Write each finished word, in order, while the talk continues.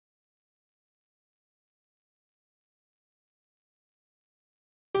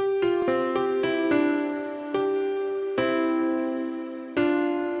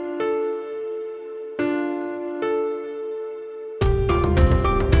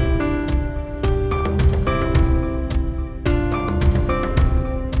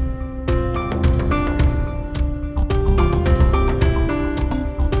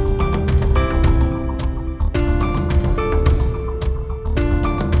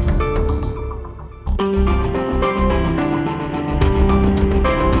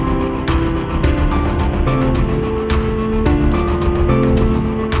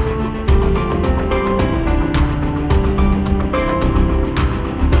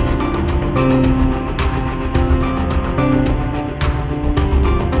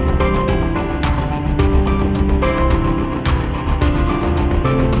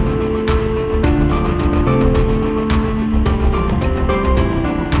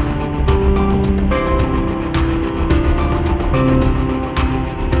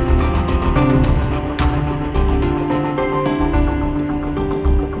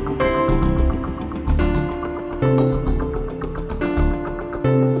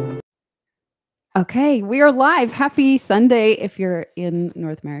Okay, we are live. Happy Sunday. If you're in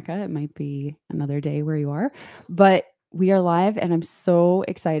North America, it might be another day where you are, but we are live and I'm so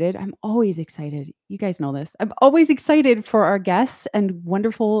excited. I'm always excited. You guys know this. I'm always excited for our guests and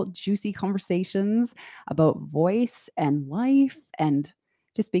wonderful, juicy conversations about voice and life and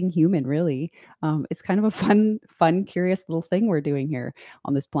just being human, really. It's kind of a fun, curious little thing we're doing here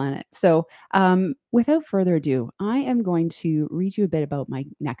on this planet. So, without further ado, I am going to read you a bit about my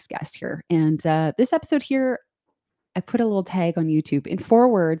next guest here. And this episode here, I put a little tag on YouTube. In 4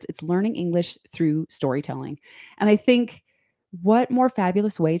 words, it's learning English through storytelling. And I think what more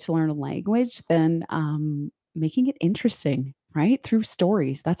fabulous way to learn a language than making it interesting, right? Through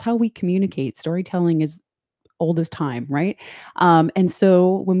stories. That's how we communicate. Storytelling is old as time, right? And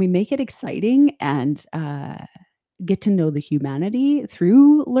so when we make it exciting and get to know the humanity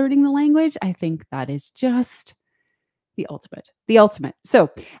through learning the language, I think that is just the ultimate, the ultimate.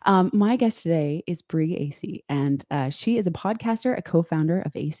 So, my guest today is Bree Aesie, and she is a podcaster, a co-founder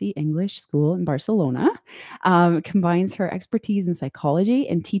of Aesie English School in Barcelona. Combines her expertise in psychology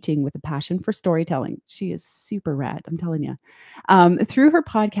and teaching with a passion for storytelling. She is super rad, I'm telling you. Through her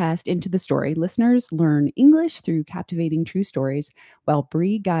podcast, Into the Story, listeners learn English through captivating true stories, while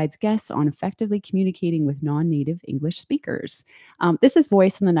Bree guides guests on effectively communicating with non-native English speakers. This is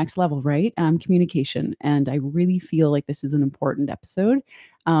voice in the next level, right? Communication. And I really feel like this is an important episode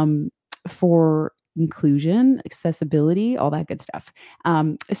for inclusion, accessibility, all that good stuff.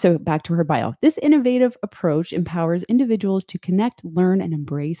 So back to her bio. This innovative approach empowers individuals to connect, learn, and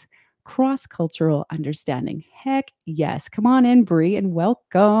embrace cross-cultural understanding. Heck yes. Come on in, Bree, and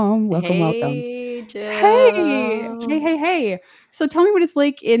welcome. Welcome, welcome. Hey, Hey. So tell me what it's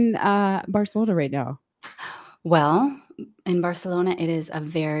like in Barcelona right now. Well, in Barcelona, it is a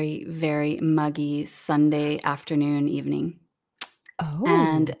very, very muggy Sunday afternoon, evening.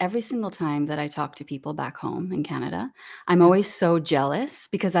 And Oh. every single time that I talk to people back home in Canada, I'm always so jealous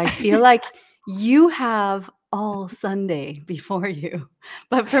because I feel like you have all Sunday before you.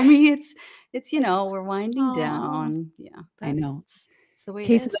 But for me, it's we're winding Oh, down. Yeah, I know. it's the way it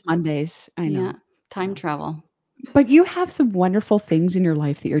Case of the is. Mondays. I Yeah, know. I time know. travel. But you have some wonderful things in your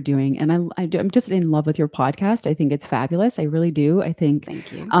life that you're doing, and I'm just in love with your podcast. I think it's fabulous. I really do. I think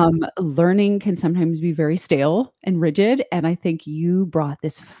Thank you. learning can sometimes be very stale and rigid, and I think you brought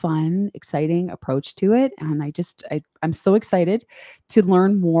this fun, exciting approach to it. And I'm so excited to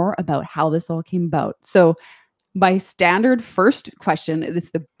learn more about how this all came about. So, my standard first question, it's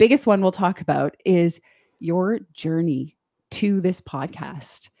the biggest one we'll talk about, is your journey to this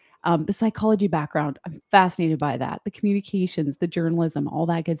podcast. The psychology background, I'm fascinated by that. The communications, the journalism, all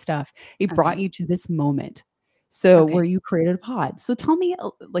that good stuff. It brought Okay. you to this moment. So Okay. where you created a pod. So tell me,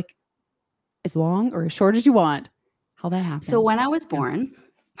 like, as long or as short as you want, how that So happened. when I was Yeah. born,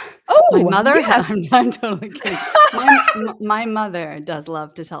 my Oh, mother yes. I'm totally kidding. My mother does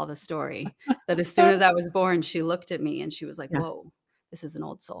love to tell the story that as soon as I was born, she looked at me and she was like, Yeah. "Whoa, this is an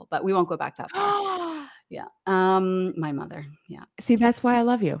old soul." But we won't go back that far. Yeah. My mother, yeah. See, that's why I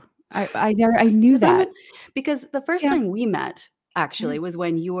love you. I knew Because that. because the first Yeah. time we met Yeah. actually was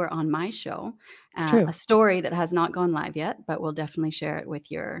when you were on my show, It's true. a story that has not gone live yet, but we'll definitely share it with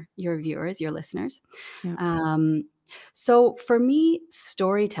your viewers, your listeners. Yeah. Um, so for me,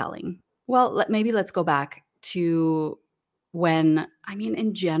 storytelling, well, maybe let's go back to when, I mean,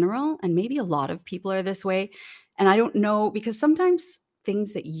 in general, and maybe a lot of people are this way. And I don't know, because sometimes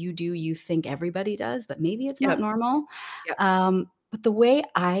things that you do, you think everybody does, but maybe it's not Yep. normal. Yep. But the way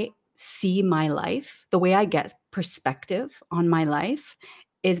I see my life, the way I get perspective on my life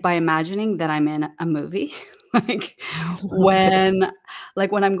is by imagining that I'm in a movie. like I love this. when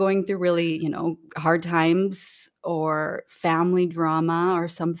when I'm going through really, hard times or family drama or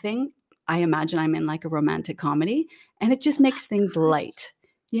something, I imagine I'm in like a romantic comedy and it just makes things light.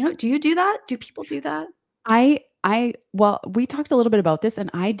 Do you do that? Do people do that? Well, we talked a little bit about this,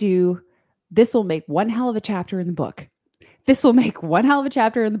 and this will make one hell of a chapter in the book. This will make one hell of a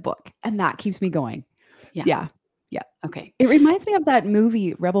chapter in the book, and that keeps me going. Yeah. Yeah. Yeah. Okay. It reminds me of that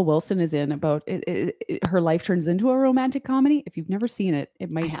movie Rebel Wilson is in about her life turns into a romantic comedy. If you've never seen it, it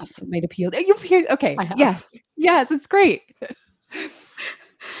I might have. it might appeal. You've heard, okay. I have. Yes. Yes, it's great.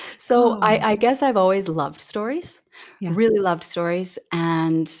 So Oh, I guess I've always loved stories, yeah. really loved stories.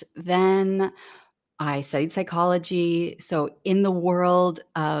 And then I studied psychology. So in the world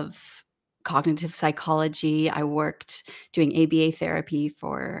of cognitive psychology, I worked doing ABA therapy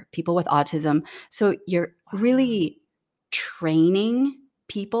for people with autism. So you're Wow. really training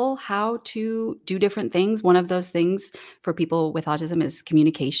people how to do different things. One of those things for people with autism is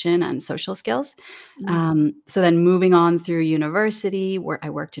communication and social skills. Mm. So then moving on through university, where I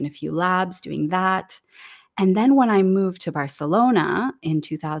worked in a few labs doing that. And then when I moved to Barcelona in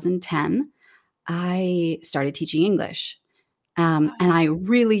 2010, I started teaching English. And I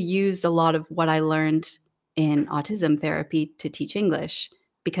really used a lot of what I learned in autism therapy to teach English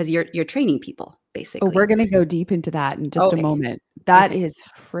because you're training people Oh, we're basically. gonna go deep into that in just a Okay. moment. That Okay. is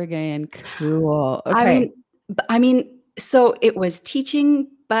friggin' cool. I Okay. mean, I mean, so it was teaching,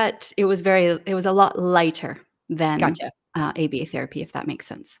 but it was a lot lighter than Gotcha. ABA therapy, if that makes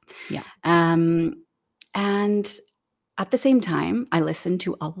sense. Yeah. Um, and at the same time, I listened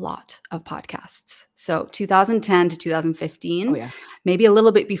to a lot of podcasts. So 2010 to Oh, 2015, yeah. maybe a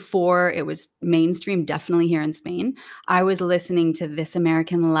little bit before it was mainstream, definitely here in Spain, I was listening to This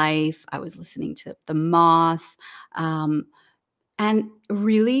American Life. I was listening to The Moth. Um, and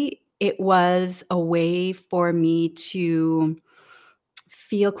really, it was a way for me to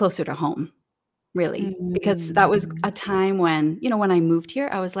feel closer to home, really, because that was a Mm. time when, when I moved here,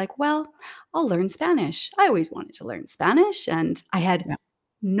 I was like, well, I'll learn Spanish. I always wanted to learn Spanish, and I had Yeah.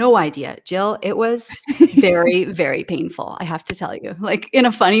 no idea. Jill, it was very, very painful, I have to tell you, like in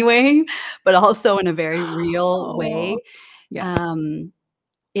a funny way, but also in a very real Oh, way. yeah. Um,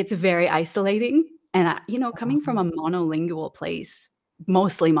 it's very isolating, and coming from Wow. a monolingual place,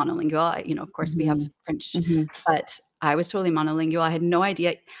 mostly monolingual, of course, we have Mhm. French, Mhm. but I was totally monolingual. I had no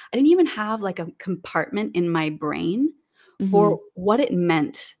idea. I didn't even have, like, a compartment in my brain for Mhm. what it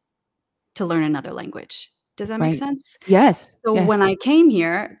meant to learn another language. Does that make Right. sense? Yes. So when Yes. I came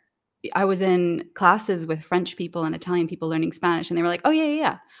here, I was in classes with French people and Italian people learning Spanish, and they were like, "Oh, yeah, yeah,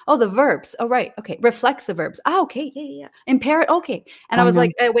 yeah. Oh, the verbs. Oh, right. Okay. Reflexive verbs. Ah, okay. Yeah, yeah, yeah. Imperative. Okay." And I I was know.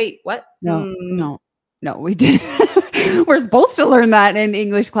 like, wait, what? No, no, no, we didn't. We're supposed to learn that in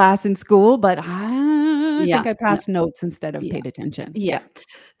English class in school, but I Yeah, think I no, passed notes instead of yeah, paid attention. yeah. Yeah.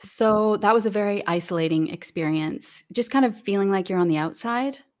 So that was a very isolating experience, just kind of feeling like you're on the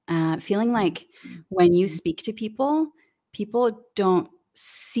outside, feeling like Mhm. when you Mhm. speak to people, people don't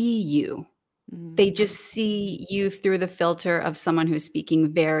see you. They Mm. just see you through the filter of someone who's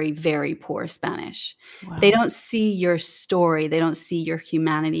speaking very, very poor Spanish. They Wow. don't see your story. They don't see your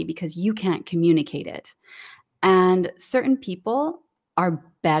humanity because you can't communicate it. And certain people are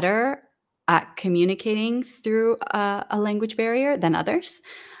better at communicating through a language barrier than others.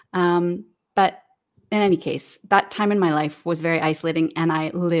 But in any case, that time in my life was very isolating, and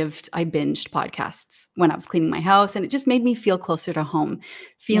I binged podcasts when I was cleaning my house, and it just made me feel closer to home, Yeah.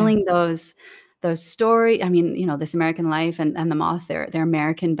 feeling those story. I mean, This American Life and The Moth, they're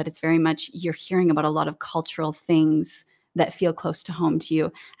American, but it's very much you're hearing about a lot of cultural things that feel close to home to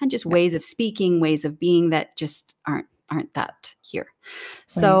you, and just Yeah. ways of speaking, ways of being that just aren't that here. Right.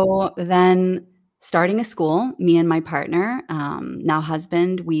 So then starting a school, me and my partner, now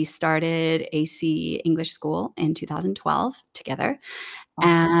husband, we started AC English School in 2012 together. Awesome.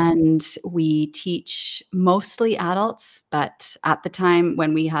 And we teach mostly adults, but at the time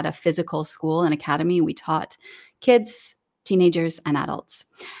when we had a physical school and academy, we taught kids, teenagers, and adults.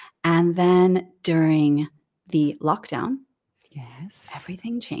 And then during the lockdown, Yes.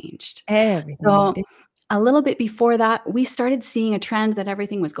 everything changed. Everything So did. a little bit before that, we started seeing a trend that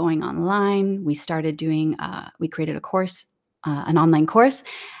everything was going online. We started doing, we created a course, an online course.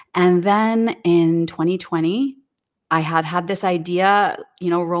 And then in 2020, I had this idea,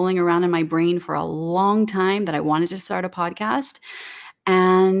 rolling around in my brain for a long time that I wanted to start a podcast.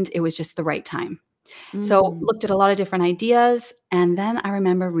 And it was just the right time. So Mm. looked at a lot of different ideas. And then I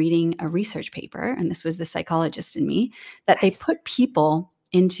remember reading a research paper, and this was the psychologist in me, that they Nice. put people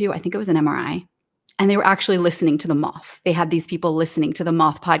into, I think it was an MRI, and they were actually listening to The Moth. They had these people listening to The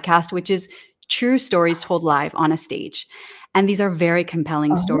Moth podcast, which is true stories told live on a stage. And these are very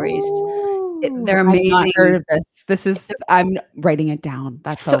compelling stories. They're Oh, I've not heard amazing. of this. This is I'm writing it down.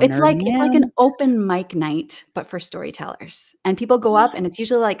 That's So how it's nerdy like I it's like an am. open mic night, but for storytellers. And people go up, and it's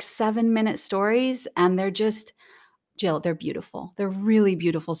usually like 7-minute stories, and they're just Jill, they're beautiful. They're really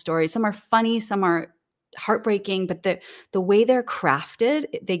beautiful stories. Some are funny, some are heartbreaking, but the way they're crafted,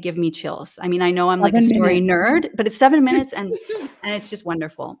 they give me chills. I mean, I know I'm like a 7 story minutes. nerd, but it's 7 minutes, and it's just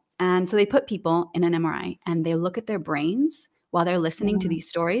wonderful. And so they put people in an MRI, and they look at their brains while they're listening to Wow. these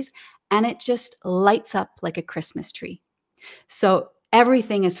stories, and it just lights up like a Christmas tree. So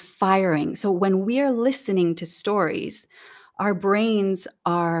everything is firing. So when we are listening to stories, our brains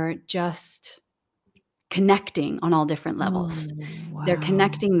are just connecting on all different levels. Oh, They're wow.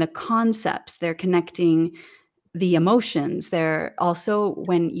 connecting the concepts, they're connecting the emotions. They're also,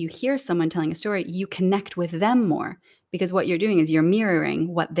 when you hear someone telling a story, you connect with them more because what you're doing is you're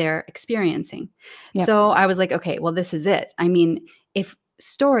mirroring what they're experiencing. Yep. So I was like, okay, well, this is it. I mean, if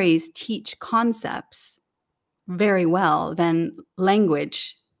stories teach concepts very well, then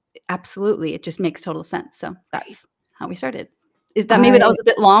language, absolutely, it just makes total sense. So Right. that's how we started. Is that maybe that I was a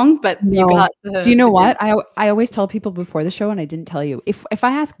bit long, but you No. got Do you know the gist. what? I always tell people before the show, and I didn't tell you, if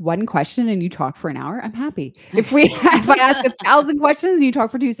I ask one question and you talk for an hour, I'm happy. If we if I ask 1,000 questions and you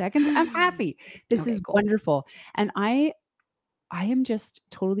talk for 2 seconds, I'm happy. This Okay, is cool. wonderful. And I am just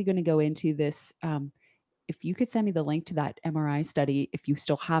totally gonna go into this, if you could send me the link to that MRI study, if you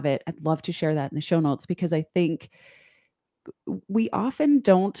still have it, I'd love to share that in the show notes because I think we often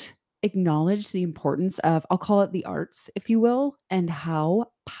don't acknowledge the importance of, I'll call it the arts, if you will, and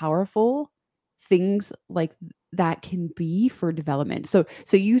how powerful things like that can be for development. So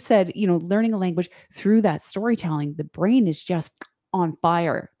you said, learning a language through that storytelling, the brain is just on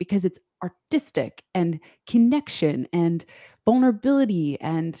fire because it's artistic and connection and vulnerability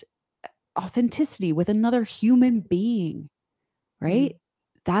and authenticity with another human being, right? Mhm.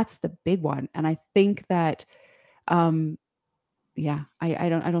 That's the big one. And I think that um yeah, I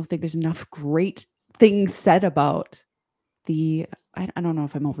don't think there's enough great things said about the I don't know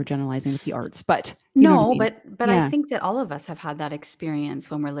if I'm overgeneralizing with the arts, but you know what I No, mean? but I Yeah. think that all of us have had that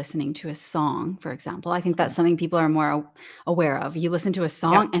experience when we're listening to a song, for example. I think that's Mhm. something people are more aware of. You listen to a Yep.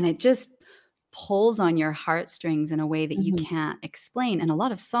 song and it just pulls on your heartstrings in a way that you Mhm. can't explain. And a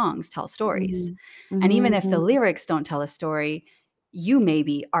lot of songs tell stories. Mhm. And even if the Mhm. lyrics don't tell a story, you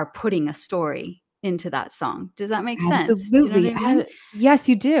maybe are putting a story into that song. Does that make sense? Do you know what Absolutely. I mean? Yes,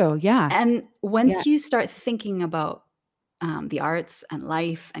 you do. Yeah. And Yeah. once you start thinking about the arts and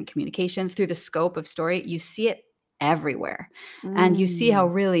life and communication through the scope of story, you see it everywhere. And you see how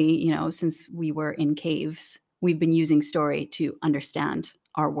Mm. really, since we were in caves, we've been using story to understand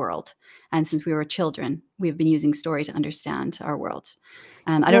our world. And since we were children, we've been using story to understand our world.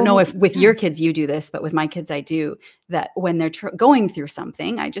 And I don't know Well, if with yeah. your kids you do this, but with my kids I do, that when they're going through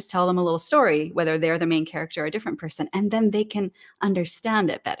something, I just tell them a little story, whether they're the main character or a different person, and then they can understand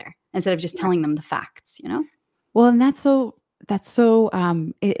it better instead of just telling them the facts. Well, and that's so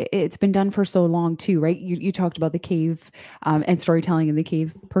it's been done for so long too, right? You talked about the cave and storytelling in the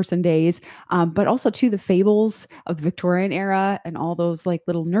cave person days, but also too the fables of the Victorian era and all those like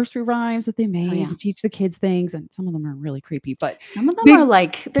little nursery rhymes that they Oh, made yeah. to teach the kids things, and some of them are really creepy, but Some of them are they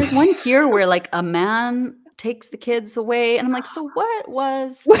like there's one here where, like, a man takes the kids away, and I'm like, "So what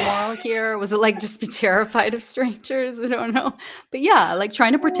was the moral here? Was it, like, just be terrified of strangers?" I don't know. But, yeah, like,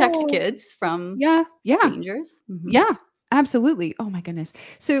 trying to protect Oh, kids from yeah, yeah. dangers. Mhm. Yeah, absolutely. Oh my goodness.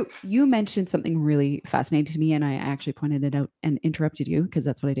 So you mentioned something really fascinating to me, and I actually pointed it out and interrupted you because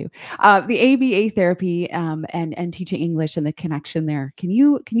that's what I do. The ABA therapy and teaching English and the connection there. Can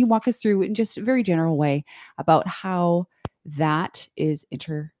you walk us through in just a very general way about how that is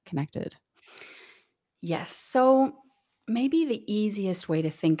interconnected? Yes. So, maybe the easiest way to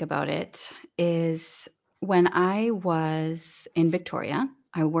think about it is when I was in Victoria,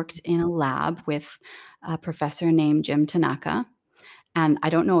 I worked in a lab with a professor named Jim Tanaka. And I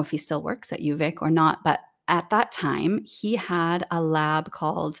don't know if he still works at UVic or not, but at that time, he had a lab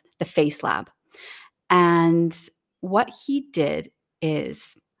called the Face Lab. And what he did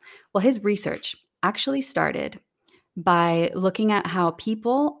is, well, his research actually started by looking at how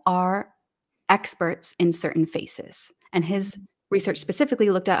people are experts in certain faces. And his research specifically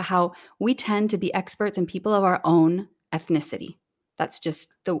looked at how we tend to be experts in people of our own ethnicity. That's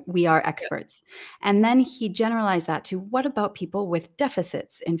just we are Yep. experts. And then he generalized that to what about people with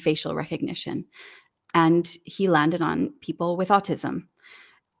deficits in facial recognition? And he landed on people with autism. Mm.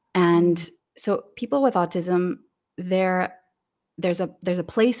 And so people with autism, there there's a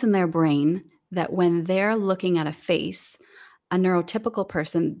place in their brain that when they're looking at a face, a neurotypical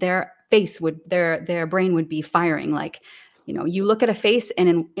person, their brain would be firing like, you look at a face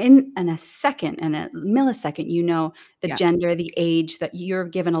and in a second, in a millisecond, the Yeah. gender, the age, that you're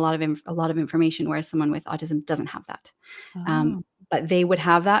given a lot of information, whereas someone with autism doesn't have that. Oh. But they would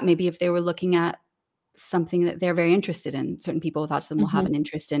have that maybe if they were looking at something that they're very interested in. Certain people with autism will have Mhm. an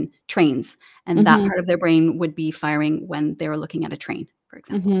interest in trains, and that Mhm. part of their brain would be firing when they were looking at a train, for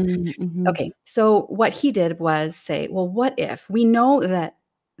example. Mhm. Mhm. Okay, so what he did was say, well, what if we know that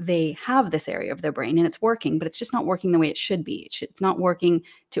they have this area of their brain and it's working, but it's just not working the way it should be. It's not working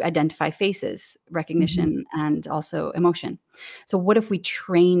to identify faces, Mhm. recognition, and also emotion. So what if we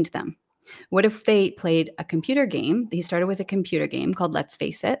trained them? What if they played a computer game? He started with a computer game called Let's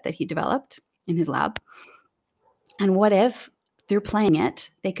Face It that he developed in his lab. And what if through playing it,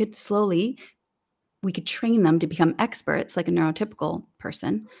 we could train them to become experts like a neurotypical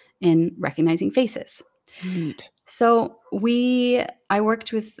person in recognizing faces. Neat. So I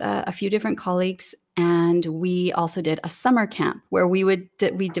worked with a few different colleagues, and we also did a summer camp where we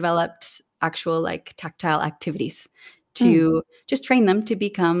developed actual like tactile activities Mm. to just train them to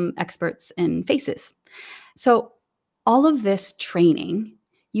become experts in faces. So all of this training,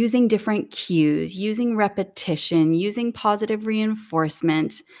 using different cues, using repetition, using positive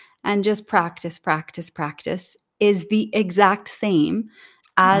reinforcement, and just practice, practice, practice is the exact same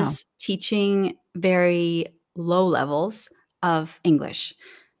Wow. as teaching very low levels of English.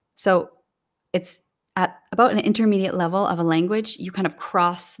 So it's at about an intermediate level of a language, you kind of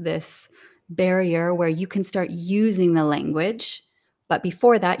cross this barrier where you can start using the language. But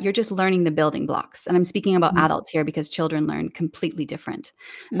before that, you're just learning the building blocks. And I'm speaking about Mm. adults here because children learn completely different.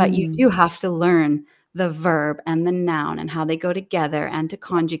 But you Mm. do have to learn the verb and the noun and how they go together and to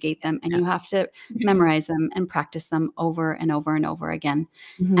conjugate them. And Yeah. you have to memorize them and practice them over and over and over again.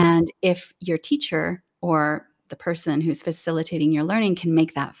 Mhm. And if your teacher or the person who's facilitating your learning can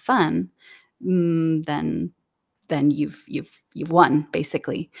make that fun, then you've won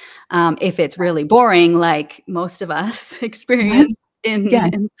basically. If it's really boring, like most of us experience Right?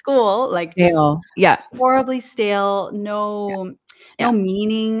 Yes. in school, like just Dale. Yeah. horribly stale, Yeah. no Yeah.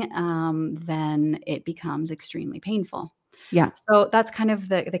 meaning, then it becomes extremely painful. Yeah. So that's kind of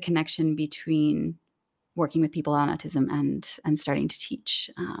the connection between working with people on autism and starting to teach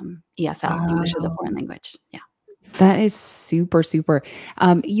EFL, English as a Wow. foreign language. Yeah. That is super, super.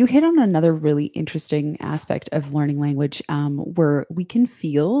 You hit on another really interesting aspect of learning language, where we can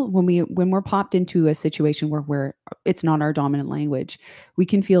feel when we're popped into a situation where it's not our dominant language, we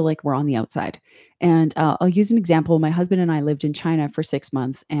can feel like we're on the outside. And I'll use an example. My husband and I lived in China for 6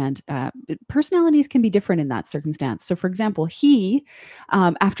 months, and personalities can be different in that circumstance. So, for example, he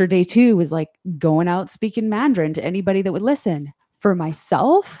after day two was like going out speaking Mandarin to anybody that would listen. For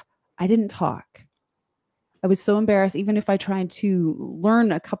myself, I didn't talk. I was so embarrassed. Even if I tried to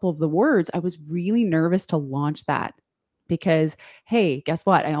learn a couple of the words, I was really nervous to launch that because, hey, guess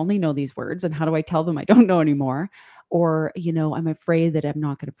what? I only know these words. And how do I tell them I don't know anymore? Or, I'm afraid that I'm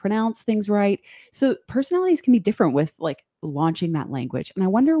not going to pronounce things right. So personalities can be different with like launching that language. And I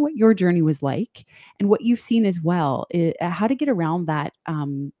wonder what your journey was like and what you've seen as well, how to get around that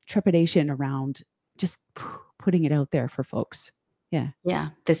trepidation around just putting it out there for folks. Yeah.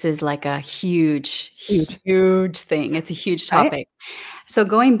 Yeah, this is like a huge, Huge. huge thing. It's a huge Right? topic. So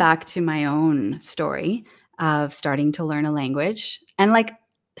going back to my own story of starting to learn a language and like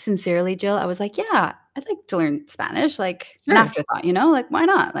sincerely, Jill, I was like, yeah, I'd like to learn Spanish, like an Sure. afterthought, like why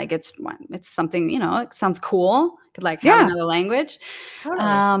not? Like it's something, it sounds cool. Could like have Yeah. another language.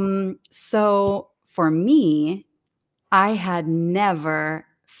 Totally. So for me, I had never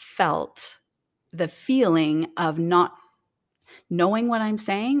felt the feeling of not knowing what I'm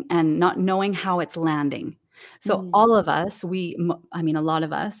saying and not knowing how it's landing. So Mm. all of us, a lot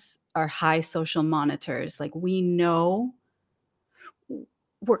of us are high social monitors. Like we know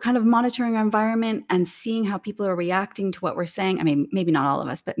we're kind of monitoring our environment and seeing how people are reacting to what we're saying. I mean, maybe not all of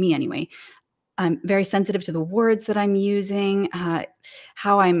us, but me anyway. I'm very sensitive to the words that I'm using, how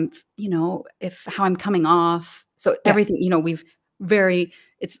if how I'm coming off. So Yeah. everything,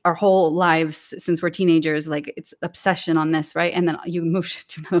 it's our whole lives since we're teenagers, like it's obsession on this, right? And then you move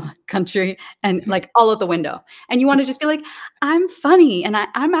to another country and like all out the window. And you want to just be like, I'm funny and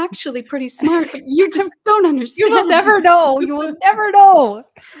I'm actually pretty smart, but you just don't You will understand. never know. You will never know.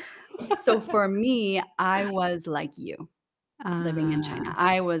 So for me, I was like you living in China. Ah,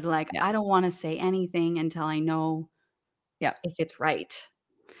 I was like, yeah, I don't want to say anything until I know yeah, if it's right.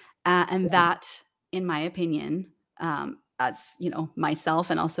 And yeah, that, in my opinion, as myself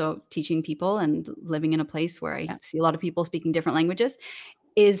and also teaching people and living in a place where I yeah. see a lot of people speaking different languages,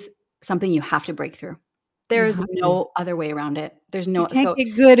 is something you have to break through. You There's have to. no other way around it. There's You no can't so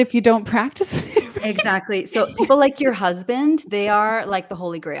get good if you don't practice it, right? exactly. So people like your husband, they are like the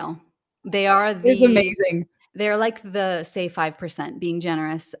holy grail. They are It's the amazing, they're like the, say, 5% being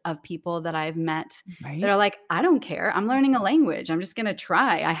generous of people that I've met that right? are like, "I don't care. I'm learning a language. I'm just gonna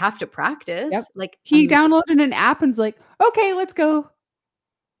try. I have to Yep. practice." Like, He downloaded an app and's like, "Okay, let's go."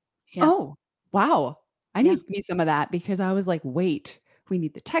 yeah, Oh, wow. I yeah, need me some of that because I was like, "Wait, we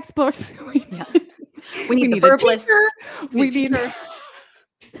need the textbooks. yeah. Need We we need the need a verb teacher. lists. We need We a need" teacher.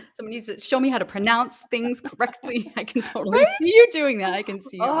 Somebody needs to show me how to pronounce things correctly. I can totally Right? see you doing that. I can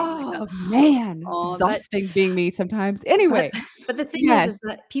see you being like that. Oh, man. It's Oh, but exhausting being me sometimes. but Anyway, but the thing is yes.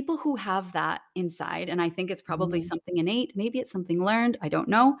 that people who have that inside, and I think it's probably Mhm, something innate, maybe it's something learned, I don't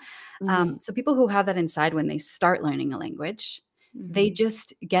know. mhm, So people who have that inside when they start learning a language, they mhm.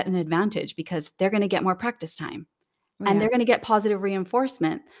 just get an advantage because they're gonna get more practice time. Oh, and yeah. they're gonna get positive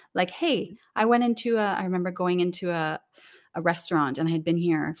reinforcement. Like, "Hey, I remember going into a restaurant, and I had been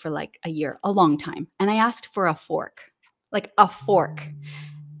here for, like, a year, a long time, and I asked for a fork, like, a fork.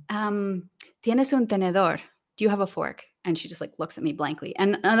 "Tienes un tenedor? Do you have a fork?" And she just, like, looks at me blankly.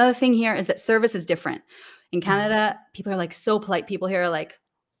 And another thing here is that service is different. In Mm. Canada, people are, like, so polite. People here are like,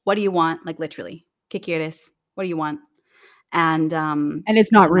 "What do you want?" Like, literally, "¿Qué quieres?" "What do you want?" And, And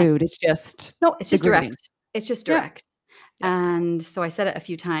it's not when I rude, it's just no, it's the just greeting. direct. It's just Yep, direct. yep. And so I said it a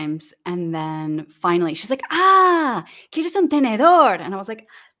few times, and then finally she's like, "Ah, quieres un tenedor?" And I was like,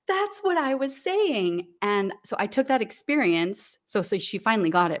 "That's what I was saying." And so I took that experience, so she finally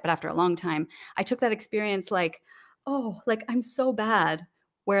got it, but after a long time, I took that experience like, "Oh, like, I'm so bad."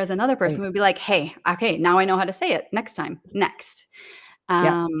 Whereas another person Right. would be like, "Hey, okay, now I know how to say it next time. Next."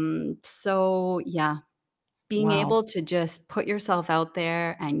 Yep. So yeah, being Wow. able to just put yourself out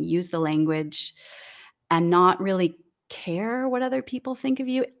there and use the language and not really care what other people think of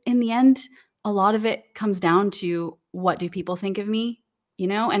you. In the end, a lot of it comes down to what do people think of me, you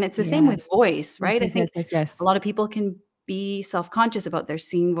know? And it's the same with Yes. voice, Yes, right? I yes, yes, think yes, a yes. lot of people can be self-conscious about their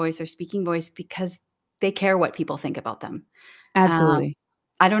singing voice or speaking voice because they care what people think about them. Um, Absolutely.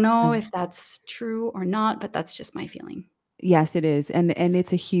 I don't know Um, if that's true or not, but that's just my feeling. yes, it is, and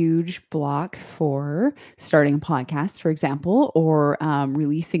it's a huge block for starting a podcast, for example, or,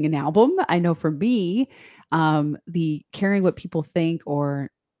 releasing an album. I know for me, the caring what people think or,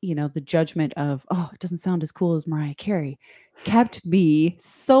 the judgment of, "Oh, it doesn't sound as cool as Mariah Carey," kept me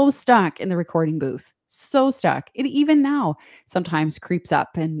so stuck in the recording booth, so stuck. It even now sometimes creeps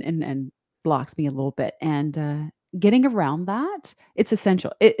up and blocks me a little bit, and, getting around that, it's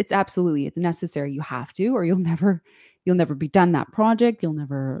essential. It's absolutely it's necessary. You have to, or you'll never be done that project. You'll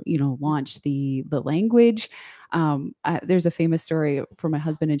never, launch the language. There's a famous story from my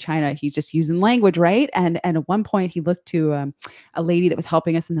husband in China. He's just using language, right? And at one point, he looked to a lady that was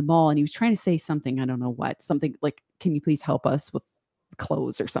helping us in the mall, and he was trying to say something. I don't know what. Something like, "Can you please help us with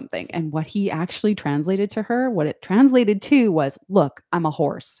clothes or something?" And what he actually translated to her, what it translated to was, "Look, I'm a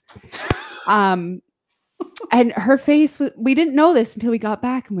horse." Um, and her face w we didn't know this until we got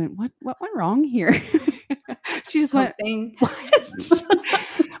back and went, "What went wrong here?" She just went, Something. "What?"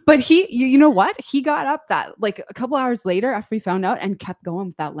 But you know what? He got up that like, a couple hours later after we found out and kept going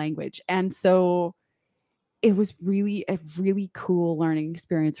with that language, and so it was really a really cool learning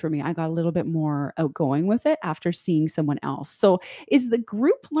experience for me. I got a little bit more outgoing with it after seeing someone else. So, is the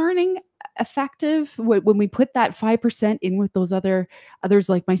group learning effective when we put that 5% in with those others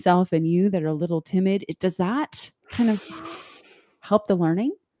like myself and you that are a little timid? Does that kind of help the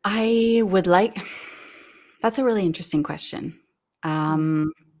learning? I would like That's a really interesting question. Mm.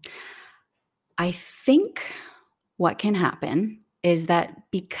 Um, I think what can happen is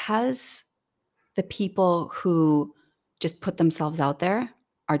that because the people who just put themselves out there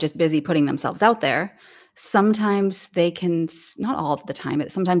are just busy putting themselves out there, sometimes they can not all of the time,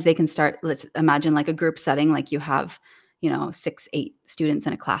 but sometimes they can start, let's imagine like a group setting, like you have, 6, 8 students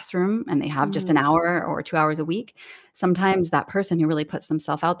in a classroom and they have just an Mm. hour or 2 hours a week. Sometimes that person who really puts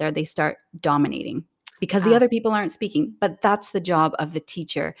themselves out there, they start dominating because the Ah, other people aren't speaking. But that's the job of the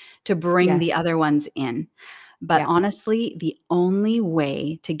teacher, to bring yes. the other ones in. But Yeah. honestly, the only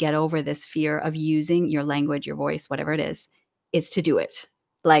way to get over this fear of using your language, your voice, whatever it is to do it.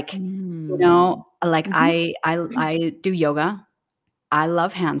 Like, Mm. like Mhm. I do yoga. I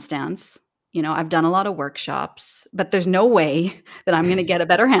love handstands. I've done a lot of workshops, but there's no way that I'm gonna get a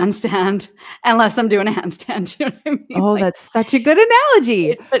better handstand unless I'm doing a handstand. You know what I mean? Oh, Like, that's such a good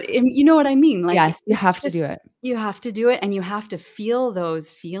analogy. you know what I mean? Like, Yes, you it's have to just do it. you have to do it, and you have to feel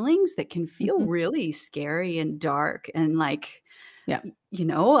those feelings that can feel Mhm. really scary and dark and, like, Yeah.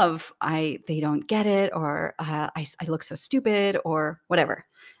 of they don't get it, or, I look so stupid or whatever.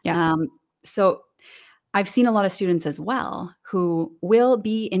 Yeah. Um, so I've seen a lot of students as well who will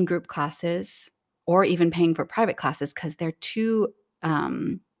be in group classes or even paying for private classes because 'cause they're too,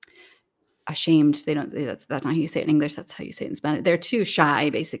 ashamed. They don't that's not how you say it in English, that's how you say it in Spanish. They're too shy,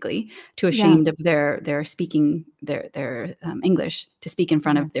 basically, too Yeah. ashamed of their speaking English to speak in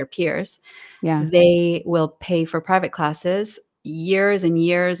front Yeah. of their peers. Yeah. They will pay for private classes years and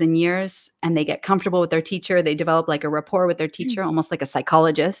years and years, and they get comfortable with their teacher. They develop, like, a rapport with their teacher, almost like a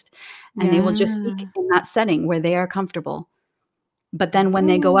psychologist, and they will just speak Yeah. in that setting where they are comfortable. But then when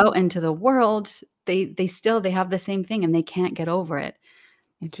they go Oh, out into the world, they have the same thing, and they can't get over it.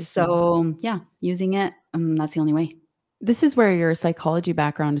 interesting. So, yeah, using it, that's the only way. This is where your psychology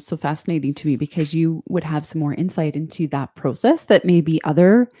background is so fascinating to me because you would have some more insight into that process that maybe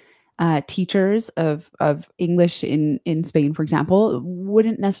other teachers of English in Spain, for example,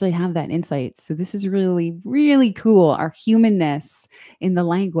 wouldn't necessarily have that insight. So this is really, really cool. Our humanness in the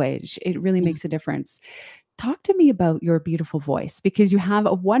language, it really Yeah. makes a difference. Talk to me about your beautiful voice because you have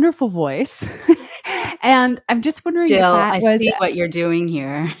a wonderful voice. And I'm just wondering if Jill, that I was see what you're doing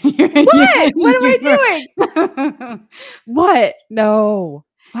here. You're what? What am I doing? you're What? No.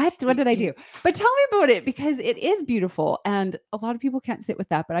 What did I you do? But tell me about it because it is beautiful, and a lot of people can't sit with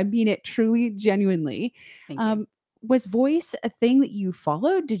that, but I mean it truly, genuinely. thank you. Um, was voice a thing that you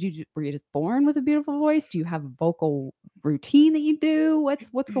followed? Were you just born with a beautiful voice? Do you have a vocal routine that you do?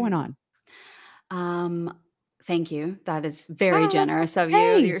 What's going on? Um, thank you. That is very Oh, that's generous of you.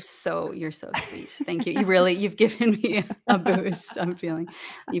 hey. You're so sweet. Thank you. You've given me a boost. I'm feeling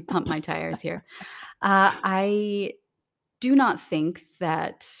you pumped my tires here. I do not think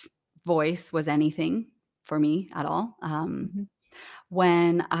that voice was anything for me at all. Mhm.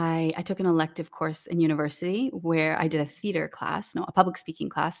 When I took an elective course in university where I did a theater class, no, a public speaking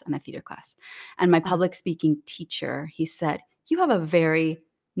class and a theater class. And my Ah, public speaking teacher, he said, "You have a very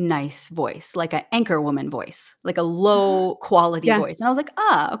nice voice, like an anchor woman voice, like a low quality yeah, voice." And I was like,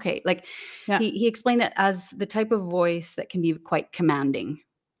 "Ah, okay." Like yeah. he explained it as the type of voice that can be quite commanding.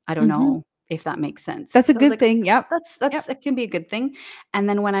 I don't Mhm. know if that makes sense. That's a So I was good like, thing. Yep. that's Yep. it can be a good thing. And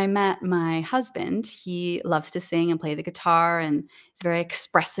then when I met my husband, he loves to sing and play the guitar and he's a very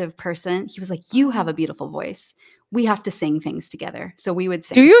expressive person. He was like, "You have a Ah. beautiful voice. We have to sing things together." So we would Do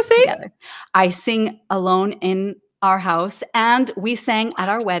sing you sing? together. I sing alone in our house, and we sang at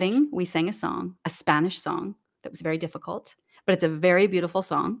our wedding. We sang a song, a Spanish song that was very difficult, but it's a very beautiful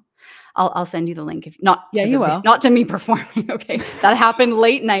song. I'll send you the link if Yeah, you will. not to me performing. Okay, that happened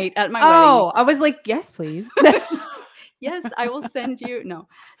late night at my wedding. Oh, I was like, "Yes, please." Yes, I will send you. No,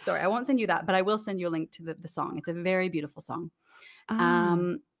 sorry, I won't send you that, but I will send you a link to the song. It's a very beautiful song. Ah,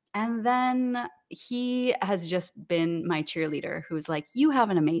 Um, and then he has just been my cheerleader who's like, "You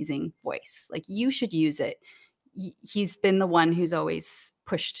have an amazing voice. Like, you should use it." He's been the one who's always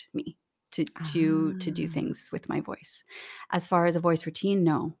pushed me to do ah, things with my voice. As far as a voice routine,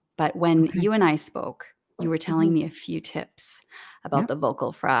 no. But when okay. you and I spoke, you were Mhm. telling me a few tips about Yep. the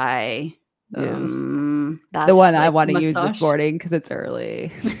vocal fry, Yes. The that's one I like wanna use this massage. morning because it's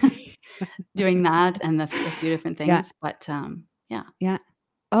early. Doing that and a few different Yeah, things, but, yeah. yeah.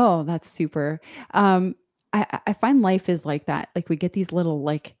 Oh, that's super. Um, I find life is like that. Like, we get these little,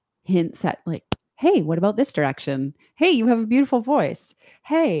 like, hints at, like, "Hey, what about this direction? Hey, you have a beautiful voice.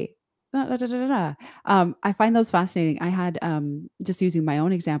 Hey, da da da da da da." I find those fascinating. I had, just using my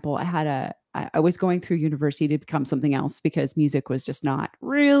own example, I was going through university to become something else because music was just not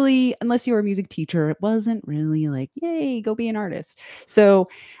really, unless you were a music teacher, it wasn't really like, "Yay, go be an artist." So,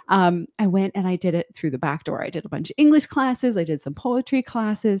 I went and I did it through the back door. I did a bunch of English classes. I did some poetry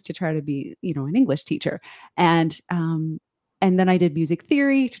classes to try to be, an English teacher. And then I did music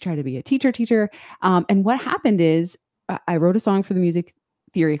theory to try to be a teacher. And what happened is I wrote a song for the music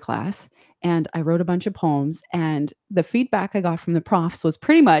theory class and I wrote a bunch of poems. And the feedback I got from the profs was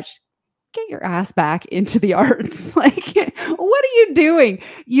pretty much, get your ass back into the arts. Like, what are you doing?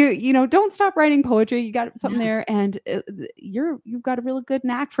 Don't stop writing poetry. You got something Yeah, there, and you've got a really good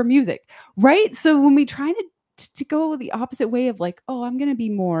knack for music, right? So when we try to go the opposite way of like, oh, I'm going to be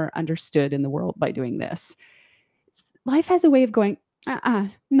more understood in the world by doing this. Life has a way of going, no,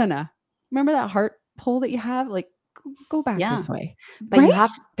 no. Remember that heart pull that you have? Like, go back yeah, this way, but right?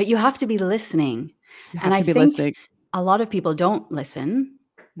 you have to be listening, You and have I to be think listening. a lot of people don't listen,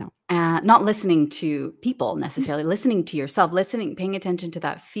 No. not listening to people necessarily, listening to yourself, listening, paying attention to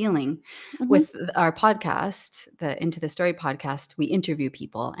that feeling. Mm-hmm. With our podcast, the Into the Story podcast, we interview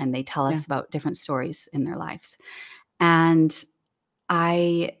people and they tell Yeah. us about different stories in their lives. And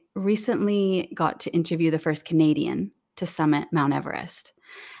I recently got to interview the first Canadian to summit Mount Everest.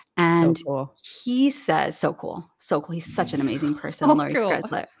 So And cool. he says, so cool, so cool. He's such an amazing person, Oh, Laurie cool.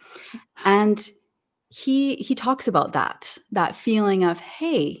 Skreslet. And he talks about that feeling of,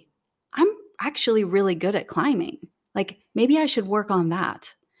 hey, I'm actually really good at climbing. Like maybe I should work on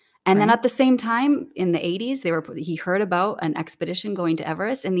that. And then Right? at the same time, in the 80s, he heard about an expedition going to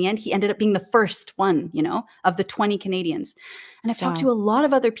Everest. In the end, he ended up being the first one, of the 20 Canadians. And I've talked Wow. to a lot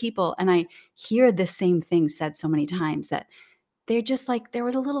of other people, and I hear the same thing said so many Mhm. times that they're just like, there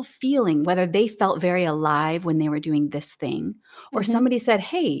was a little feeling, whether they felt very alive when they were doing this thing, or Mhm. somebody said,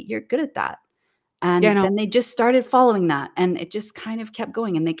 hey, you're good at that. Yeah, And no. then they just started following that, and it just kind of kept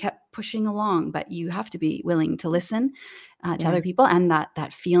going, and they kept pushing along. But you have to be willing to listen to Yeah. other people, and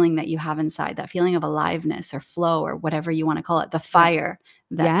that feeling that you have inside, that feeling of aliveness or flow or whatever you want to call it, the Yeah. fire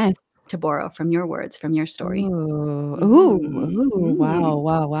that Yes. to borrow from your words, from your story. Ooh, ooh, Mhm. ooh, wow, Mm.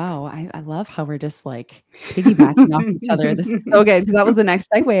 wow, wow. I love how we're just, like, piggybacking off each other. This is so good because that was the next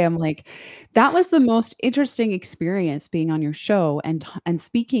segue. I'm like, that was the most interesting experience being on your show and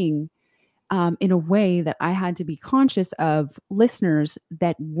speaking, in a way that I had to be conscious of listeners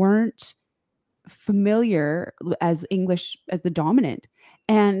that weren't familiar as English as the dominant.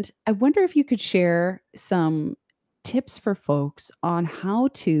 And I wonder if you could share some tips for folks on how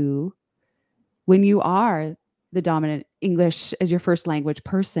to, when you are the dominant English as your first language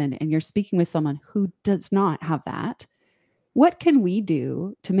person and you're speaking with someone who does not have that, what can we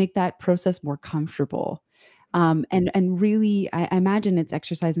do to make that process more comfortable? And really, I imagine it's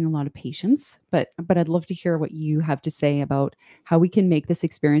exercising a lot of patience, but I'd love to hear what you have to say about how we can make this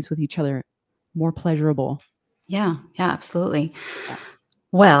experience with each other more pleasurable. Yeah, yeah, absolutely. Yeah.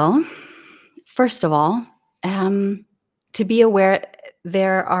 Well, first of all, um, to be aware,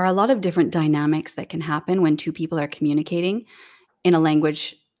 there are a lot of different dynamics that can happen when two people are communicating in a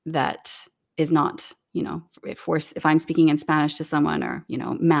language that is not, if I'm speaking in Spanish to someone or,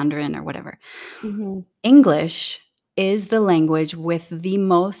 Mandarin or whatever. Mhm. English is the language with the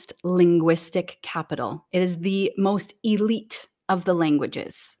most linguistic capital. It is the most elite of the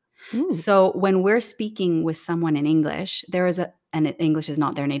languages. Ooh. So when we're speaking with someone in English, and English is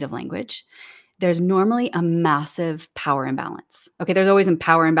not their native language, there's normally a massive power imbalance. Okay, there's always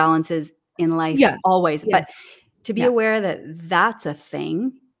power imbalances in life, Yeah. always. But Yes. to be Yeah. aware that that's a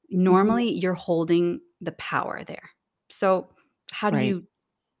thing, Mhm. normally you're holding the power there. So how do Right. you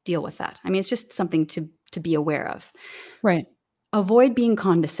deal with that? I mean, it's just something to be aware of. Right. Avoid being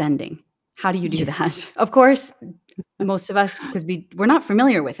condescending. How do you do Yeah. that? Of course, most of us, because we're not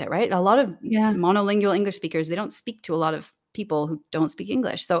familiar with it, right? A lot of Yeah. monolingual English speakers, they don't speak to a lot of people who don't speak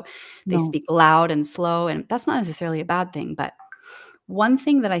English. So they No. speak loud and slow, and that's not necessarily a bad thing. But one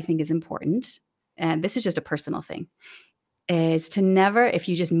thing that I think is important, and this is just a personal thing, is to never, if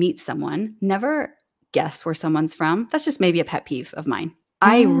you just meet someone, never guess where someone's from. That's just maybe a pet peeve of mine.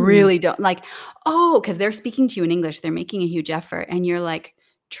 I Oh, really don't like, oh, because they're speaking to you in English, they're making a huge effort, and you're like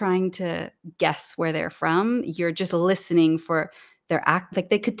trying to guess where they're from. You're just listening for their act, like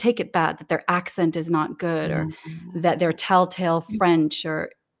they could take it bad that their accent is not good, or that their telltale French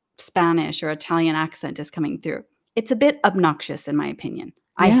or Spanish or Italian accent is coming through. It's a bit obnoxious, in my opinion.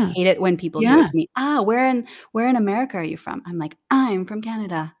 I yeah. hate it when people do it Yeah. to me. Where in America are you from? I'm like, "I'm from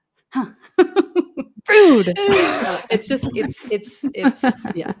Canada." Huh. Rude. It's just it's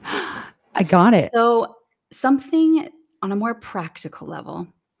yeah. I got it. So, something on a more practical level,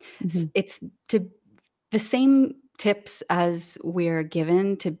 Mhm. it's to the same tips as we're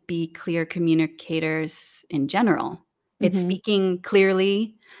given to be clear communicators in general. It's Mhm. speaking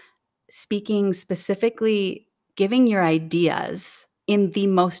clearly, speaking specifically, giving your ideas in the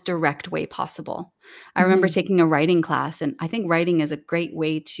most direct way possible. I remember Mhm. taking a writing class, and I think writing is a great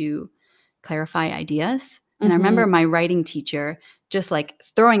way to clarify ideas. And I remember Mhm. my writing teacher just like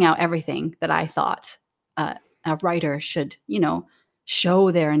throwing out everything that I thought uh, a writer should,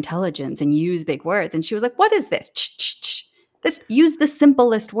 show their intelligence and use big words. And she was like, "What is this? Let's use the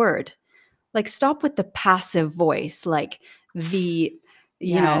simplest word. Like, stop with the passive voice, like the,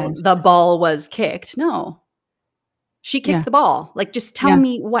 Yes. the ball was kicked. No, she kicked Yeah. the ball. Like, just tell Yeah.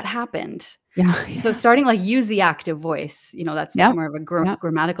 me what happened." Yeah. So Yeah. starting like use the active voice, that's Yep. more of a Yep.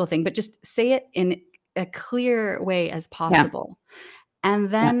 grammatical thing, but just say it in a clear way as Yeah. possible. And Yeah.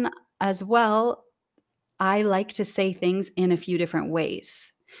 then as well, I like to say things in a few different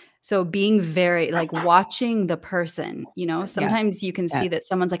ways. So being very like watching the person, Yeah. sometimes you can Yeah. see that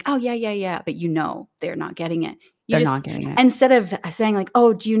someone's like, "Oh, yeah, yeah, yeah," but they're not getting it. You They're just not getting it. instead of saying like,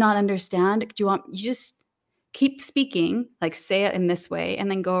 "Oh, do you not understand? You just keep speaking, like say it in this way and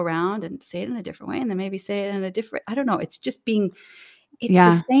then go around and say it in a different way and then maybe say it in a different I don't know, it's the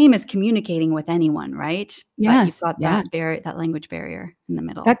Yeah. same as communicating with anyone, right? But you've Yes. got Yeah. that language barrier in the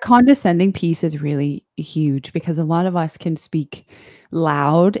middle. That condescending piece is really huge because a lot of us can speak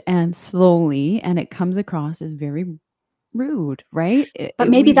loud and slowly, and it comes across as very rude, right? But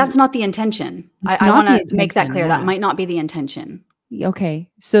maybe that's not the intention. It's I not the wanna make that intention, clear, that yeah. might not be the intention. Okay,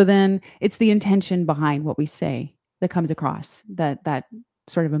 so then it's the intention behind what we say that comes across, that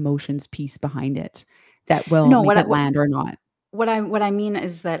sort of emotions piece behind it that will No, make it land or not. what I mean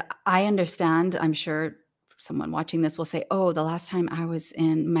is that I understand, I'm sure someone watching this will say, "Oh, the last time I was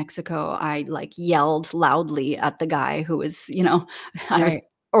in Mexico, I, like, yelled loudly at the guy who was," I was Right.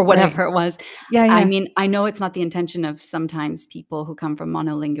 or Right. whatever it was. Yeah, I yeah. mean, I know it's not the intention of sometimes people who come from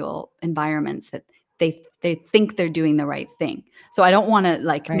monolingual environments that they think they're doing the right thing. So I don't want to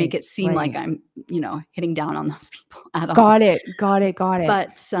like make Right. it seem like Right. I'm, hitting down on those people at all. Got it. Got it. Got it.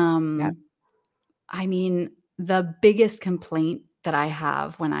 But Yeah. I mean, the biggest complaint that I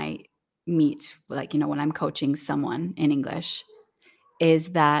have when I meet, like, when I'm coaching someone in English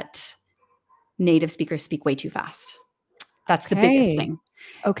is that native speakers speak way too fast. That's the biggest Okay. thing.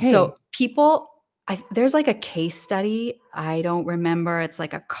 Okay. So there's like a case study. I don't remember. It's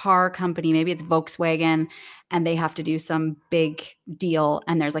like a car company. Maybe it's Volkswagen, and they have to do some big deal.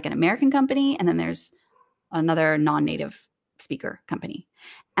 And there's like an American company, and then there's another non-native speaker company.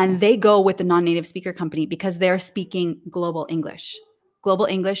 Yeah. And they go with the non-native speaker company because they're speaking global English. Global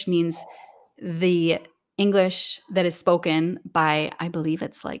English means the English that is spoken by, I believe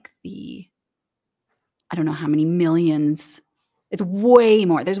it's like I don't know how many millions. It's way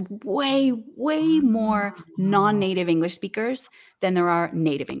more. There's way, way more Wow. non-native English speakers than there are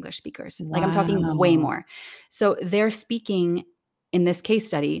native English speakers. Like I'm talking way Wow. more. So they're speaking in this case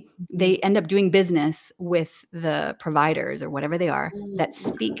study, Mhm. they end up doing business with the providers or whatever they are that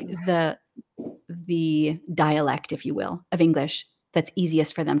speak Mm. the dialect, if you will, of English that's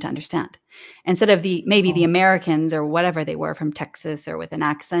easiest for them to understand. Instead of maybe the Oh, Americans or whatever they were from Texas or with an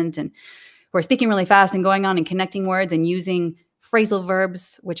accent and who are speaking really fast and going on and connecting words and using phrasal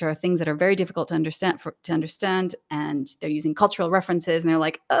verbs, which are things that are very difficult to understand. And they're using cultural references and they're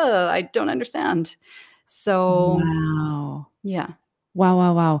like, oh, I don't understand. So wow. yeah. Wow,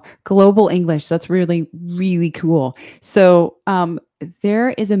 wow, wow. Global English. That's really, really cool. So, there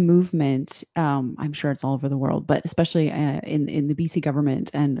is a movement, I'm sure it's all over the world, but especially in the BC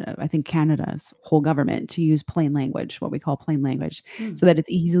government and I think Canada's whole government to use plain language, what we call plain language, Hmm. so that it's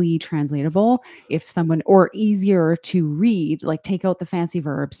easily translatable if someone or easier to read, like take out the fancy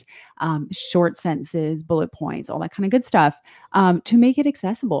verbs, short sentences, bullet points, all that kind of good stuff, to make it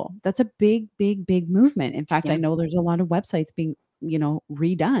accessible. That's a big, big, big movement. In fact, I Yeah. know there's a lot of websites being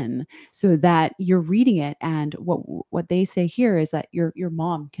redone so that you're reading it and what they say here is that your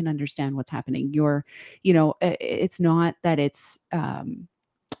mom can understand what's happening. It's not that it's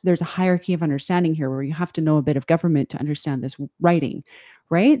there's a hierarchy of understanding here where you have to know a bit of government to understand this writing,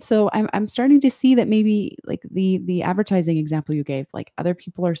 right? So I'm starting to see that maybe like the advertising example you gave, like other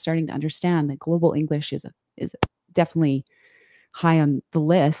people are starting to understand that global English is definitely high on the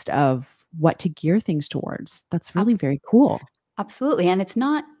list of what to gear things towards. That's really very cool. Absolutely, and it's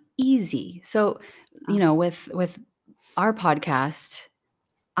not easy. So, Uh, with our podcast,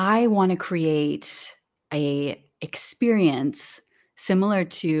 I wanna create a experience similar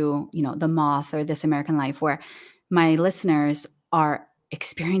to, The Moth or This American Life, where my listeners are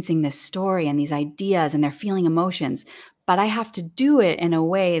experiencing this story and these ideas, and they're feeling emotions, but I have to do it in a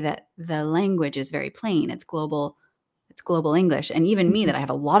way that the language is very plain. It's global English, and even me mhm. that I have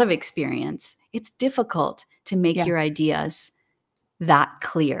a lot of experience, it's difficult to make Yeah. your ideas that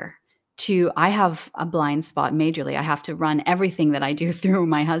clear. I have a blind spot majorly. I have to run everything that I do through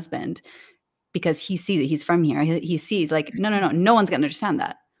my husband because he sees it. He's from here. He sees like, no, no, no, no one's going to understand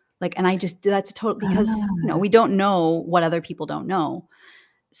that. Like, and I just, that's total because, Ah, we don't know what other people don't know.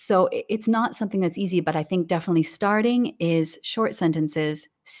 So it's not something that's easy, but I think definitely starting is short sentences,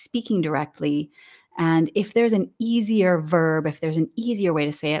 speaking directly. And if there's an easier verb, if there's an easier way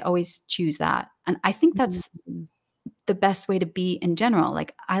to say it, always choose that. And I think that's mhm, the best way to be in general.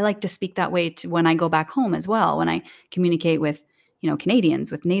 Like I like to speak that way to when I go back home as well, when I communicate with,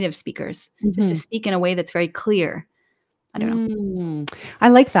 Canadians, with native speakers, just to mhm. speak in a way that's very clear. I don't know. I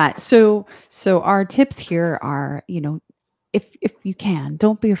like that. So our tips here are, if you can,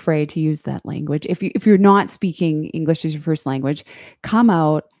 don't be afraid to use that language. If you're not speaking English as your first language, come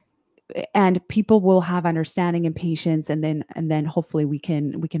out and people will have understanding and patience and then hopefully we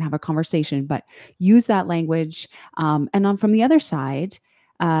can have a conversation, but use that language, and on from the other side,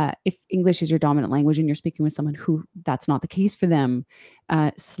 if English is your dominant language and you're speaking with someone who that's not the case for them,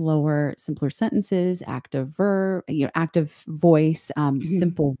 slower, simpler sentences, active voice, Mhm.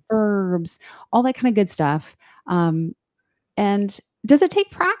 simple verbs, all that kind of good stuff. And does it take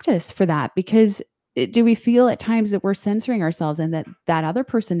practice for that? Because do we feel at times that we're censoring ourselves and that that other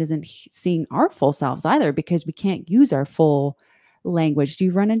person isn't seeing our full selves either because we can't use our full language? Do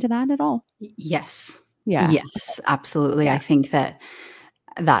you run into that at all? Yes. Yeah. Yes, absolutely. Yeah. I think that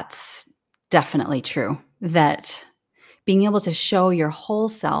that's definitely true. That being able to show your whole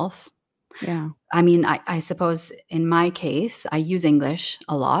self. Yeah. I mean, I suppose in my case, I use English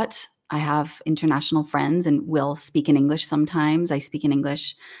a lot. I have international friends and will speak in English sometimes. I speak in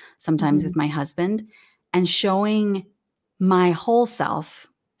English sometimes Mhm. with my husband, and showing my whole self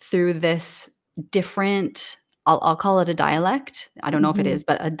through this different I'll call it a dialect. I don't know if it Mhm. is,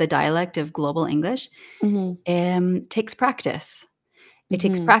 but the dialect of global English Mhm. takes practice. It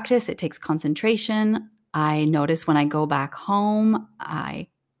takes Mhm. practice. It takes concentration. I notice when I go back home, I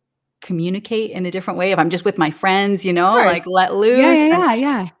communicate in a different way. If I'm just with my friends, Of course. like let Yeah, loose, yeah, and yeah,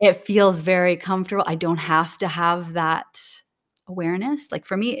 yeah. it feels very comfortable. I don't have to have that awareness. Like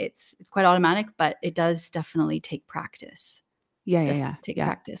for me, it's quite automatic, but it does definitely take practice. Yeah, yeah, Does yeah, take yeah.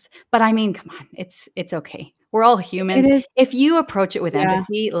 practice. But I mean, come on, it's okay. We're all It humans. is. If you approach it with Yeah.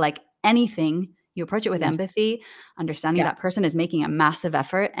 empathy, like anything, you approach it with Yes. empathy, understanding Yeah. that person is making a massive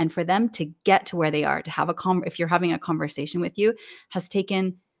effort, and for them to get to where they are, to have a if you're having a conversation with you, has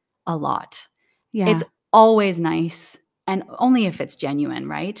taken a lot. It's Yeah. always nice, and only if it's genuine,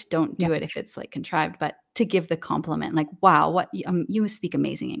 right? Don't do it Yes. if it's, like, contrived, but to give the compliment, like, "Wow, you speak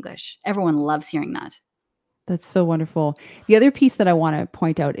amazing English." Everyone loves hearing that. That's so wonderful. The other piece that I wanna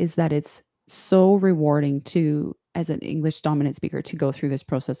point out is that it's so rewarding to as an English dominant speaker, to go through this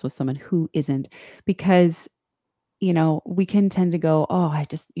process with someone who isn't, because, we can tend to go, "Oh, I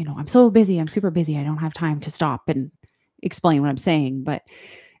just, I'm so busy, I'm super busy, I don't have time to stop and explain what I'm saying." But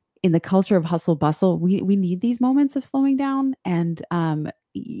in the culture of hustle bustle, we need these moments of slowing down, and,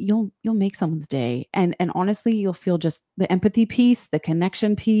 you'll make someone's day, and honestly, you'll feel just the empathy piece, the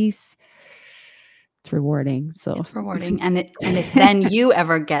connection piece. It's rewarding, so It's rewarding, and if then you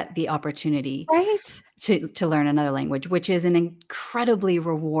ever get the opportunity Right? to learn another language, which is an incredibly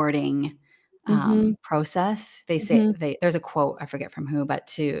rewarding, Mhm, process. They say mhm. there's a quote, I forget from who, but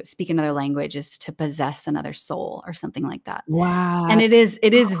to speak another language is to possess another soul or something like that. And it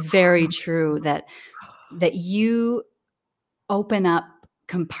What? is very true that you open up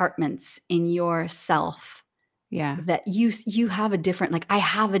compartments in yourself Yeah. that you have a different, like, I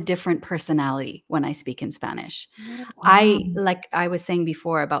have a different personality when I speak in Spanish. Oh, wow. I like I was saying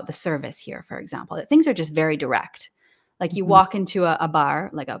before about the service here, for example, that things are just very direct. Like you Mhm. walk into a bar,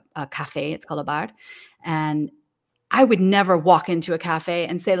 like a cafe, it's called a bar, and I would never walk into a cafe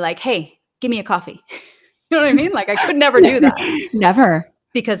and say like, "Hey, give me a coffee." You know what I mean? Like I could never do that Never.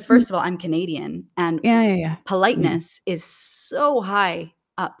 because Mm, first of all, I'm Canadian and yeah, yeah, yeah. Mm. politeness is so high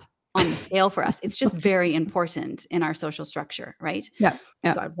up on the scale for us. It's just very important in our social structure, right? Yep,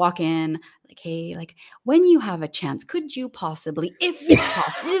 So yep. I'd walk in like, "Hey, like, when you have a chance, could you possibly, if it's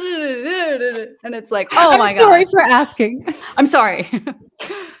possible," and it's like, "Oh I'm my sorry gosh, for asking. I'm sorry." You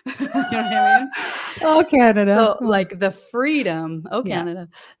know what I mean? Oh, Canada. So, Oh, like, the freedom oh, yeah. Canada,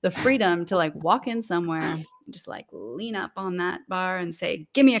 the freedom to, like, walk in somewhere, just, like, lean up on that bar and say,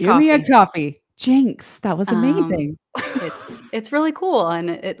 "Give me a Give me a coffee." coffee. Jinx, that was Um, amazing. it's really cool, and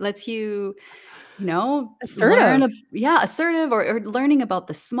it lets you, learn Assertive. a yeah, assertive or learning about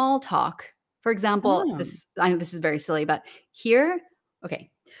the small talk. For example, Oh, this I know this is very silly, but here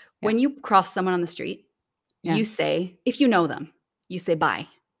okay, yeah, when you cross someone on the street, yeah. you say if you know them, you say, "Bye."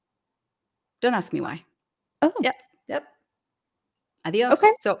 Don't ask me why. Oh, Yep, yep, okay. adios.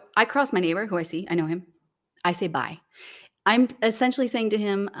 So, I cross my neighbor who I see, I know him. I say, "Bye." I'm essentially saying to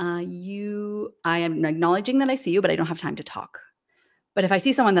him, I am acknowledging that I see you, but I don't have time to talk." But if I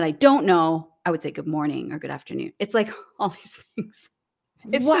see someone that I don't know, I would say good morning or good afternoon. It's like all these things.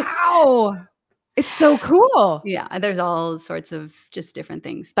 It's just Wow. It's so cool. yeah, there's all sorts of just different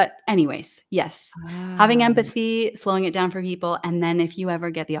things. But anyways, yes, having Ah, empathy, slowing it down for people, and then if you ever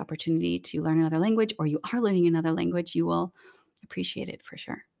get the opportunity to learn another language or you are learning another language, you will appreciate it for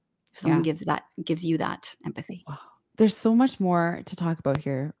sure. If someone yeah. gives you that empathy. Wow. There's so much more to talk about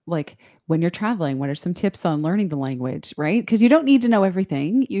here. Like when you're traveling, what are some tips on learning the language, right? Because you don't need to know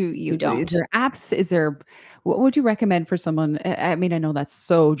everything. You Is don't. there apps? What would you recommend for someone? I mean, I know that's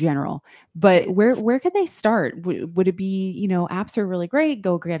so general, but where It's where could they start? Would it be, apps are really great.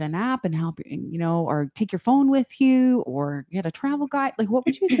 Go get an app and help you, or take your phone with you or get a travel guide. Like what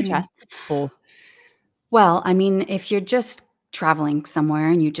would you suggest to people? well, I mean, if you're just traveling somewhere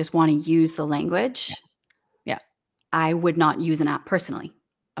and you just wanna use the Yeah. language, Yeah. I would not use an app personally.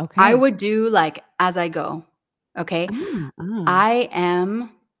 I Okay. would do, like, as I go, okay? Ah, ah. I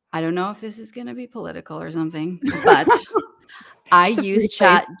am I don't know if this is gonna be political or something, but I It's a use free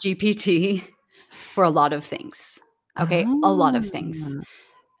place. Chat GPT for a lot of things, okay? A lot of Ah. things.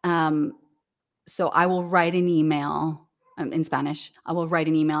 Um, so I will write an email, in Spanish. I will write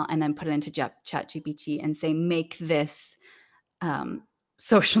an email and then put it into Chat GPT and say, "Make this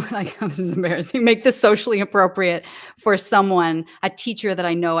socially like this is embarrassing. Make this socially appropriate for someone, a teacher that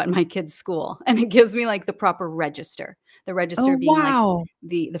I know at my kid's school." And it gives me like the proper register. The Oh, register being like wow.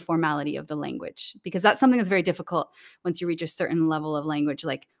 the formality of the language, because that's something that's very difficult once you reach a certain level of language.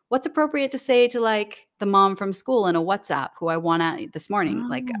 Like, what's appropriate to say to like the mom from school in a WhatsApp who I wanna this morning,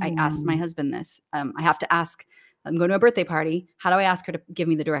 like, I asked my Oh. husband this, I have to ask I'm going to a birthday party, how do I ask her to give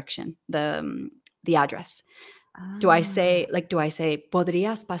me the direction, the address? Ah. Do I say,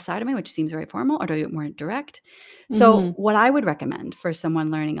 "Podrías pasarme," which seems very formal, or do I do it more direct? So, Mhm. what I would recommend for someone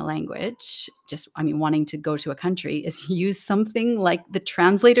learning a language, just, I mean, wanting to go to a country, is use something like the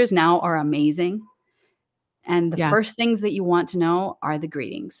translators now are amazing. And the Yeah. first things that you want to know are the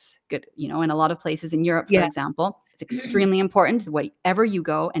greetings. Good, in a lot of places in Europe, for Yes. example, it's extremely important that wherever you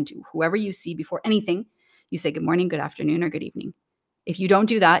go and to whoever you see before anything, you say good morning, good afternoon, or good evening. If you don't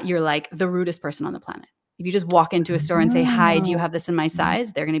do that, you're like the rudest person on the planet. If you just walk into a store and say, "Hi, do you Oh. have this in my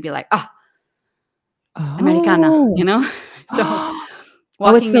size?" They're gonna be like, "Ah, americana," Oh. So, Oh, it's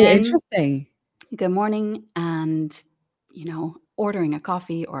walking so in, interesting. good morning, and, ordering a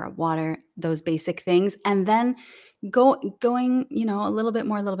coffee or a water, those basic things, and then going, a little bit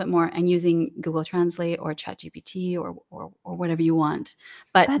more, and using Google Translate or ChatGPT or whatever you want.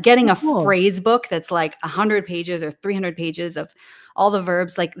 But That's getting so a cool. phrase book that's like 100 pages or 300 pages of all the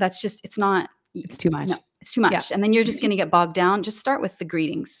verbs, like, that's just it's not It's too no, much. it's too Yeah. much, and then you're just gonna get bogged down. Just start with the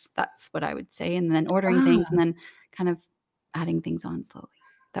greetings. That's what I would say, and then ordering things, and Ah. then kind of adding things on slowly.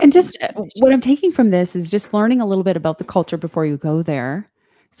 That And would be my just, recommendation. what I'm taking from this is just learning a little bit about the culture before you go there,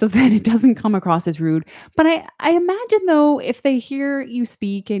 so that it doesn't come across as rude. But I imagine though, if they hear you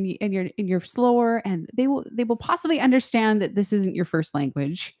speak and you're slower, and they will possibly understand that this isn't your first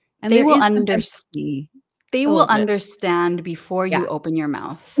language, and They there will is some unders empathy they a will little bit. understand before Yeah. you open your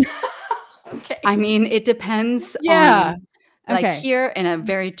mouth. I Okay. mean, it depends Yeah. on, like, Okay. here in a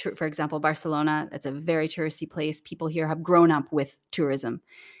very for example, Barcelona, it's a very touristy place. People here have grown up with tourism.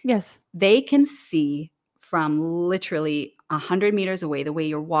 Yes. They can see from literally 100 meters away, the way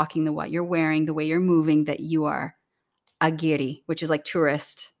you're walking, the what you're wearing, the way you're moving, that you are a guiri, which is like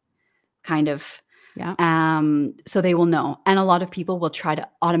tourist kind of, Yeah. so they will know. And a lot of people will try to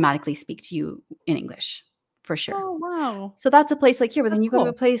automatically speak to you in English, for sure. Oh, wow. So that's a place like here, but then That's you go to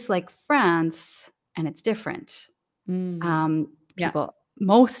a cool. place like France and it's different. Mm. Yeah. People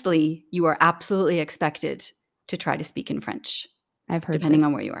mostly you are absolutely expected to try to speak in French, I've heard depending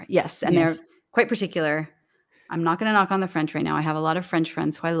on this. where you are. Yes, and they're Yes. quite particular. I'm not gonna knock on the French right now. I have a lot of French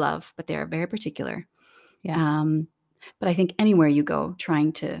friends who I love, but they are very particular. Yeah. Um, but I think anywhere you go,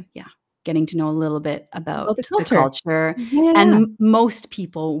 trying to, getting to know a little bit About the about the culture. culture, and Yeah. most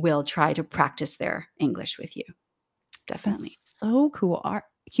people will try to practice their English with you, definitely. That's so cool. Our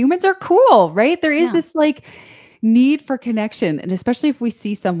humans are cool, right? There is Yeah. this like need for connection. And especially if we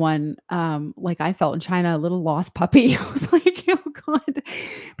see someone, like I felt in China, a little lost puppy. I was like, oh God,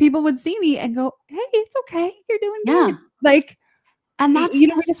 people would see me and go, hey, it's okay. You're doing Yeah, good. Like, and that's we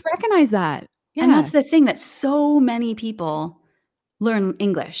just recognize that. Yeah. the thing that so many people learn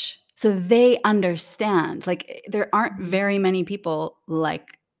English, so they understand. Like, there aren't Mhm. very many people,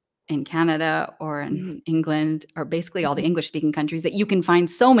 like, in Canada or in Mhm. England or basically all the Mhm. English-speaking countries, that you can find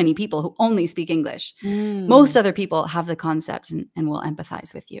so many people who only speak English. Most Mm. other people have the concept and will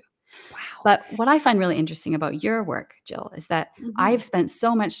empathize with you. Wow. But what I find really interesting about your work, Jill, is that Mhm. I've spent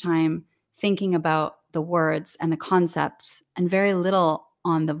so much time thinking about the words and the concepts and very little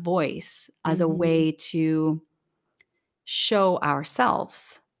on the voice as a Mhm. way to show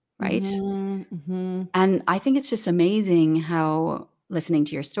ourselves, right? Mhm. Mhm. And I think it's just amazing how, listening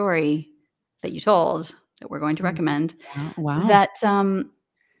to your story that you told, that we're going to Mhm. recommend, Wow. Wow. that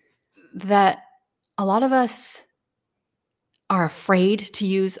that a lot of us are afraid to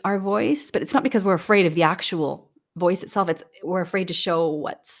use our voice, but it's not because we're afraid of the actual voice itself. It's we're afraid to show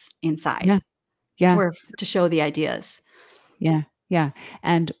what's inside. Yeah. Yeah. To show the ideas. Yeah, yeah,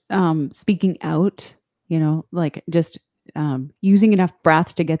 and, speaking out, like, just, using enough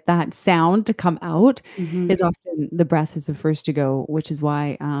breath to get that sound to come out Mhm, is often the breath is the first to go, which is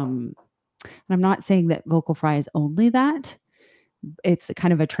why, and I'm not saying that vocal fry is only that. It's a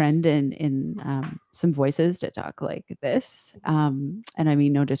kind of a trend in some voices to talk like this, and I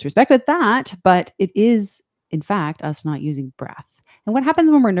mean, no disrespect with that, but it is, in fact, us not using breath. And what happens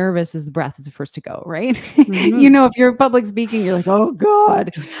when we're nervous is the breath is the first to go, right? mhm. If you're public speaking, you're like, "Oh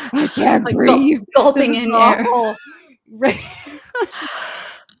god, I can't Like breathe. This gulping is in air. awful." Right?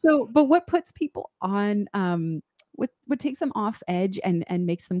 So, but what puts people on, what takes them off edge and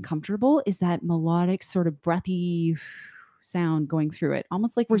makes them comfortable is that melodic sort of breathy sound going through it,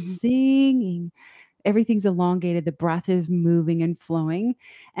 almost like we're Mhm. singing. Everything's elongated, the breath is moving and flowing,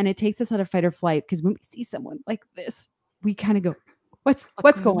 and it takes us out of fight or flight because when we see someone like this, we kind of go, "What's What's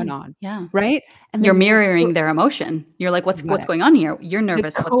what's going going on? on?" Yeah. Right? And You're then mirroring their emotion. You're like, you got What's it. going on here? You're The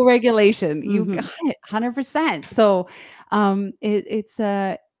nervous. What's" co-regulation, you got Mhm. it, 100%. So, it's,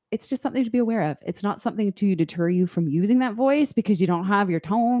 it's just something to be aware of. It's not something to deter you from using that voice because you don't have your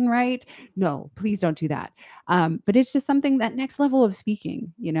tone right. No, please don't do that. But it's just something, that next level of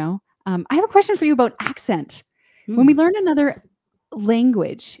speaking, you know? I have a question for you about accent. When we Mm. learn another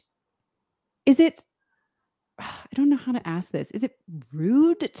language, is it, I don't know how to ask this. Is it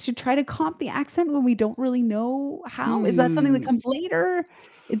rude to try to comp the accent when we don't really know how? Is that something that Hmm. comes later?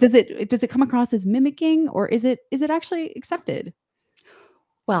 Does it come across as mimicking, or is it actually accepted?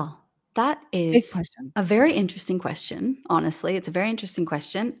 Well, that Big is question. a very interesting question, honestly. It's a very interesting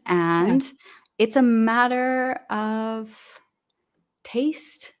question, Yeah. and it's a matter of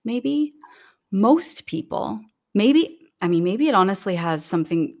taste, maybe. Most people, maybe I mean, maybe it honestly has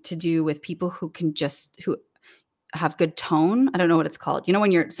something to do with people who have good tone. I don't know what it's called. You know,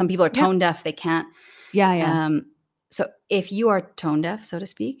 when some people are Yep. tone deaf, they can't. Yeah, yeah. Um, so if you are tone deaf, so to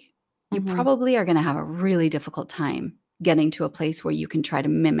speak, you Mhm. probably are going to have a really difficult time getting to a place where you can try to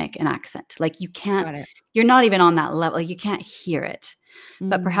mimic an accent. Like you can't, Got it. you're not even on that level. Like you can't hear it.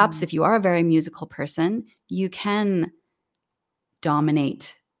 But perhaps Mm. if you are a very musical person, you can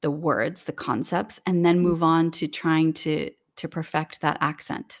dominate the words, the concepts, and then move Mhm. on to trying to perfect that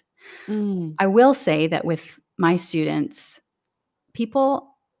accent. Mm. I will say that with my students,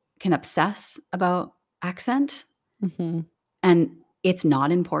 people can obsess about accent, Mhm. and it's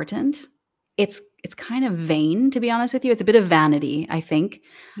not important. It's kind of vain, to be honest with you. It's a bit of vanity, I think.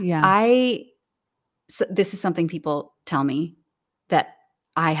 Yeah. I this is something people tell me, that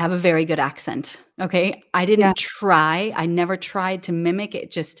I have a very good accent, okay? I Yeah. didn't try. I never tried to mimic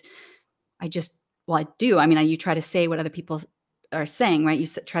it. I just well, I do. I mean, you try to say what other people are saying,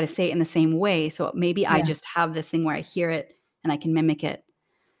 right? Try to say it in the same way. So maybe I Yeah. just have this thing where I hear it and I can mimic it.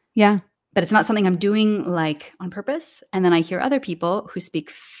 Yeah. But it's not something I'm doing, like, on purpose. And then I hear other people who speak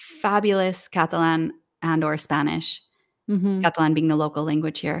fabulous Catalan and or Spanish, Mhm. Catalan being the local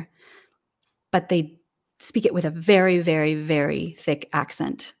language here, but they speak it with a very, very, very thick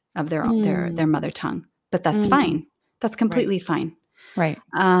accent of their Mm. mother tongue. But that's Mm. fine. That's Right. completely fine. Right.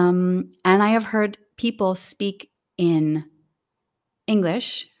 And I have heard people speak in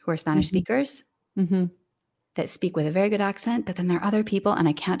English who are Spanish Mhm. speakers Mhm. that speak with a very good accent, but then there are other people, and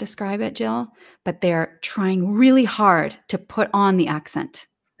I can't describe it, Jill, but they're trying really hard to put on the accent.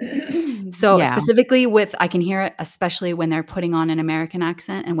 So Yeah. specifically I can hear it, especially when they're putting on an American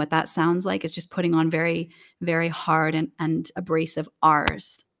accent, and what that sounds like is just putting on very, very hard and abrasive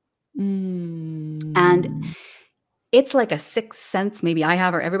R's. And Mm. it's like a sixth sense, maybe I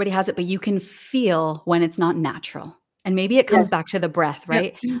have or everybody has it, but you can feel when it's not natural. And maybe it comes Yes. back to the breath, Yep.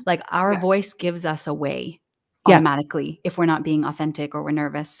 right? Like our Yeah. voice gives us away Yep. automatically if we're not being authentic or we're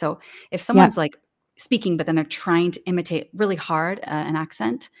nervous. So if Yep. someone's like speaking, but then they're trying to imitate really hard an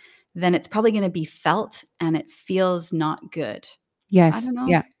accent, then it's probably going to be felt and it feels not good. I Yes. don't know.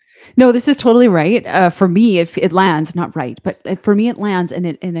 Yeah. No, this is totally right. For me, if it lands, not right, but for me, it lands, and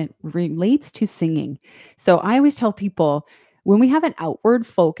it relates to singing. So I always tell people, when we have an outward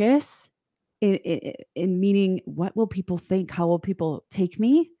focus, in meaning, what will people think? How will people take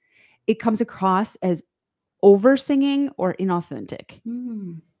me? It comes across as over singing or inauthentic.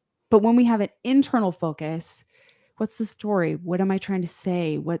 Mm, But when we have an internal focus, what's the story? What am I trying to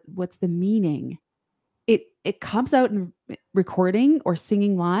say? What's the meaning? It comes out in recording or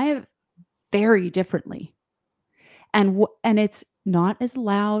singing live very differently. And it's not as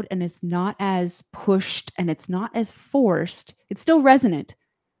loud, and it's not as pushed, and it's not as forced. It's still resonant,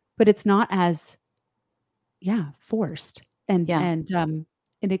 but it's not as, yeah, forced. And yeah. and um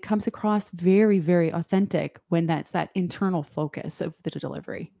and it comes across very, very authentic when that's that internal focus of the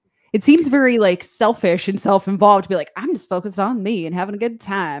delivery. It seems very, like, selfish and self-involved to be like, "I'm just focused on me and having a good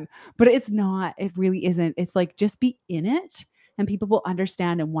time." But it's not. It really isn't. It's like, just be in it, and people will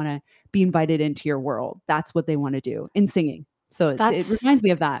understand and wanna be invited into your world. That's what they wanna do in singing. So it That's reminds me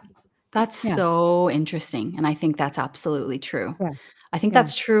of that. That's Yeah. so interesting, and I think that's absolutely true. Yeah. I think Yeah.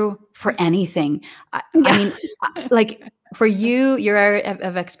 that's true for anything. I Yeah. mean, like, for you, your area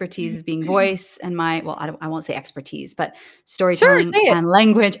of expertise being voice, and well, I won't say expertise, but Sure, storytelling say it. and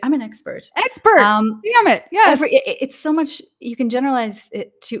language. I'm an expert. Expert. Um, Damn it. Yes. it's so much you can generalize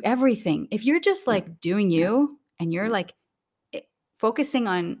it to everything. If you're just, Yeah. like, doing Yeah. you and you're, Yeah. like, focusing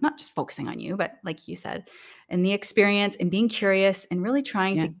on not just focusing on you, but like you said, and the experience and being curious and really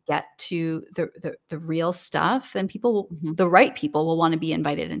trying to Yeah. get to the real stuff, then Mhm. the right people will want to be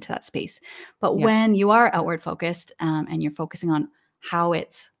invited into that space. But Yeah. when you are outward focused and you're focusing on how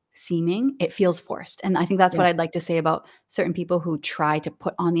it's seeming, it feels forced. And I think that's Yeah. what I'd like to say about certain people who try to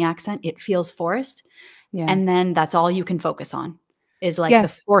put on the accent. It feels forced. Yeah. And then that's all you can focus on. is like the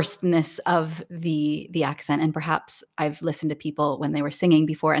Yes. forcedness of the accent, and perhaps I've listened to people when they were singing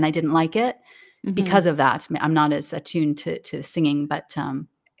before and I didn't like it Mhm. because of that. I'm not as attuned to singing, but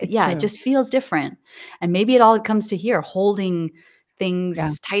It's yeah, it true. just feels different. And maybe it all comes to here, holding Yeah.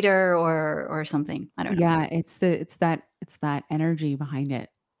 things tighter or something. I don't know. Yeah, it's that energy behind it.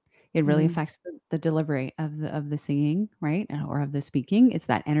 It really Mhm. affects the delivery of the singing, right? Or of the speaking. It's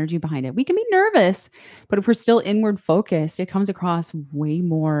that energy behind it. We can be nervous, but if we're still inward focused, it comes across way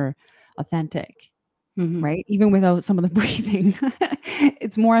more authentic, Mhm. right? Even without some of the breathing.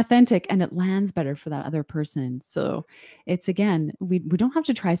 It's more authentic and it lands better for that other person. So it's again, we don't have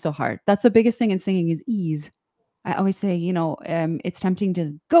to try so hard. That's the biggest thing in singing is ease. I always say, it's tempting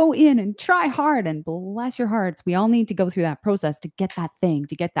to go in and try hard and bless your hearts. We all need to go through that process to get that thing,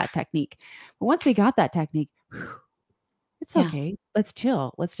 to get that technique. But once we got that technique, it's Yeah. okay. Let's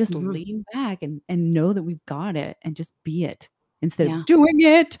chill. Let's just Mhm. lean back and know that we've got it and just be it instead of Yeah. doing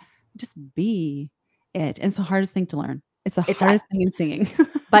it. Just be it. And it's the hardest thing to learn. It's the It's hardest thing in singing.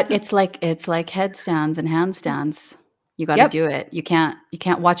 But it's like headstands and handstands. You gotta Yep. do it. You can't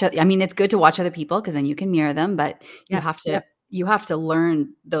watch I mean, it's good to watch other people because then you can mirror them, but you Yep. have to Yep. you have to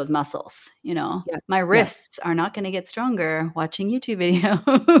learn those muscles, you know? Yep. My Yep. wrists are not gonna get stronger watching YouTube Oh,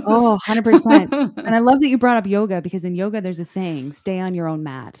 videos. 100%. And I love that you brought up yoga because in yoga, there's a saying, stay on your own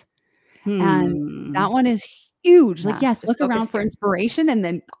mat. And Hmm. that one is huge. Like, Yeah, yes, just look focus around for here. inspiration and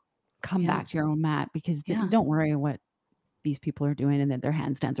then come Yeah, back to your own mat because yeah, don't worry what these people are doing and that their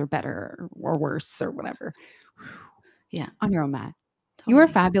handstands are better or worse or whatever. yeah, On your own mat. You are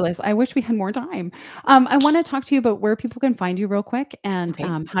totally. fabulous. I wish we had more time. I want to talk to you about where people can find you real quick and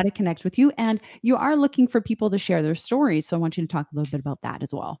Okay. how to connect with you. And you are looking for people to share their stories. So I want you to talk a little bit about that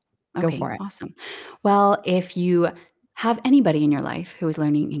as well. Go Okay, for it. awesome. Well, if you have anybody in your life who is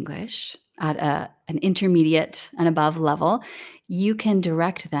learning English at an intermediate and above level, you can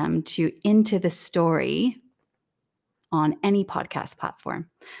direct them to Into the Story on any podcast platform.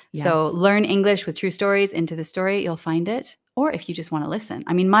 So, Yes. learn English with true stories, Into the Story, you'll find it. Or if you just want to listen.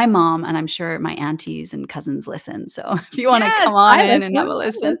 I mean, my mom and I'm sure my aunties and cousins listen. So, if you want to Yes. come on I in and have listen. a I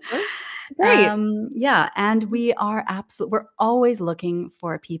listen, listen. Great. yeah, and we're always looking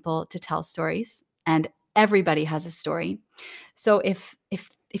for people to tell stories, and everybody has a story. So if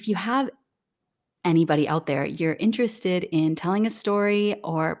you have anybody out there you're interested in telling a story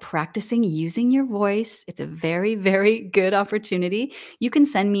or practicing using your voice, it's a very, very good opportunity. You can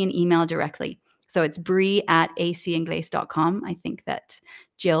send me an email directly. So it's Bree@acinglace.com. I think that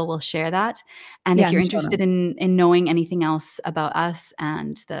Jill will share that. And Yeah, if in you're the show interested notes. in knowing anything else about us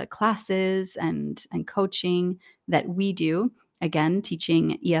and the classes and coaching that we do, again,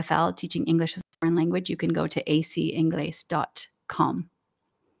 teaching EFL, teaching English as a foreign language, you can go to acinglace.com.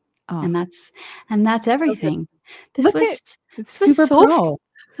 Oh, And that's so good. everything. This Look at was it's this was super so f pro.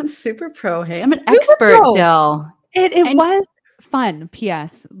 I'm super pro, hey, I'm an Super expert, pro. Jill. It And was fun.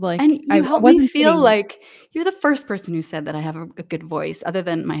 PS. and Like, you I helped me wasn't feel kidding. like you're the first person who said that I have a good voice other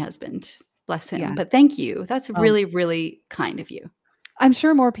than my husband, bless him. Yeah. But thank you. That's Well, really, really kind of you. I'm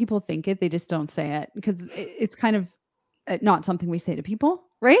sure more people think it, they just don't say it because it's kind of, not something we say to people,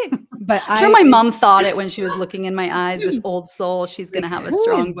 right? But I'm sure my mom thought it when she was looking in my eyes, this old soul, she's like, gonna have a "Who is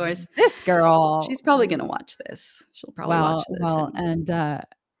strong voice. this girl?" She's probably gonna watch this. She'll probably watch this Well, and and,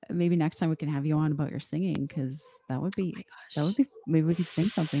 maybe next time we can have you on about your singing because oh my that would gosh. be maybe we could sing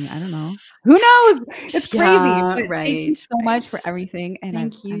something, I don't know. Who knows? It's crazy, Yeah, but thank you right, so much right. for everything, and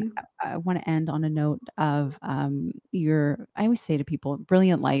Thank you. I wanna end on a note of, your I always say to people,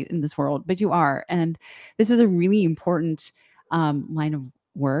 brilliant light in this world, but you are, and this is a really important, line of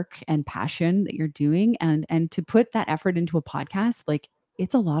work and passion that you're doing, and to put that effort into a podcast, like,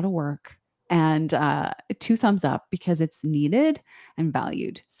 it's a lot of work, and, 2 thumbs up because it's needed and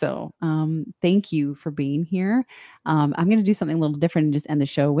valued. So, thank you for being here. I'm going to do something a little different and just end the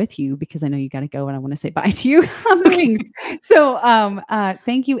show with you because I know you got to go and I want to say bye to you on bookings. So,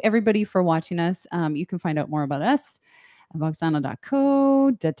 thank you everybody for watching us. You can find out more about us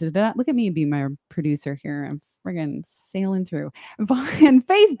Voxsana.co. Da, da, da. Look at me being my producer here. I'm friggin' sailing through. And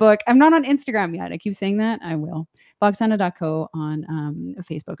Facebook. I'm not on Instagram yet. I keep saying that. I will. Voxsana.co on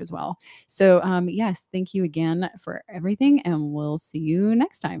Facebook as well. So, yes, thank you again for everything, and we'll see you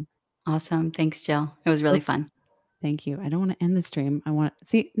next time. Awesome. Thanks, Jill. It was really Oh, fun. thank you. I don't want to end the stream. I want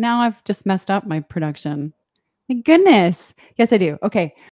see now I've just messed up my production. My goodness. Yes, I do. Okay.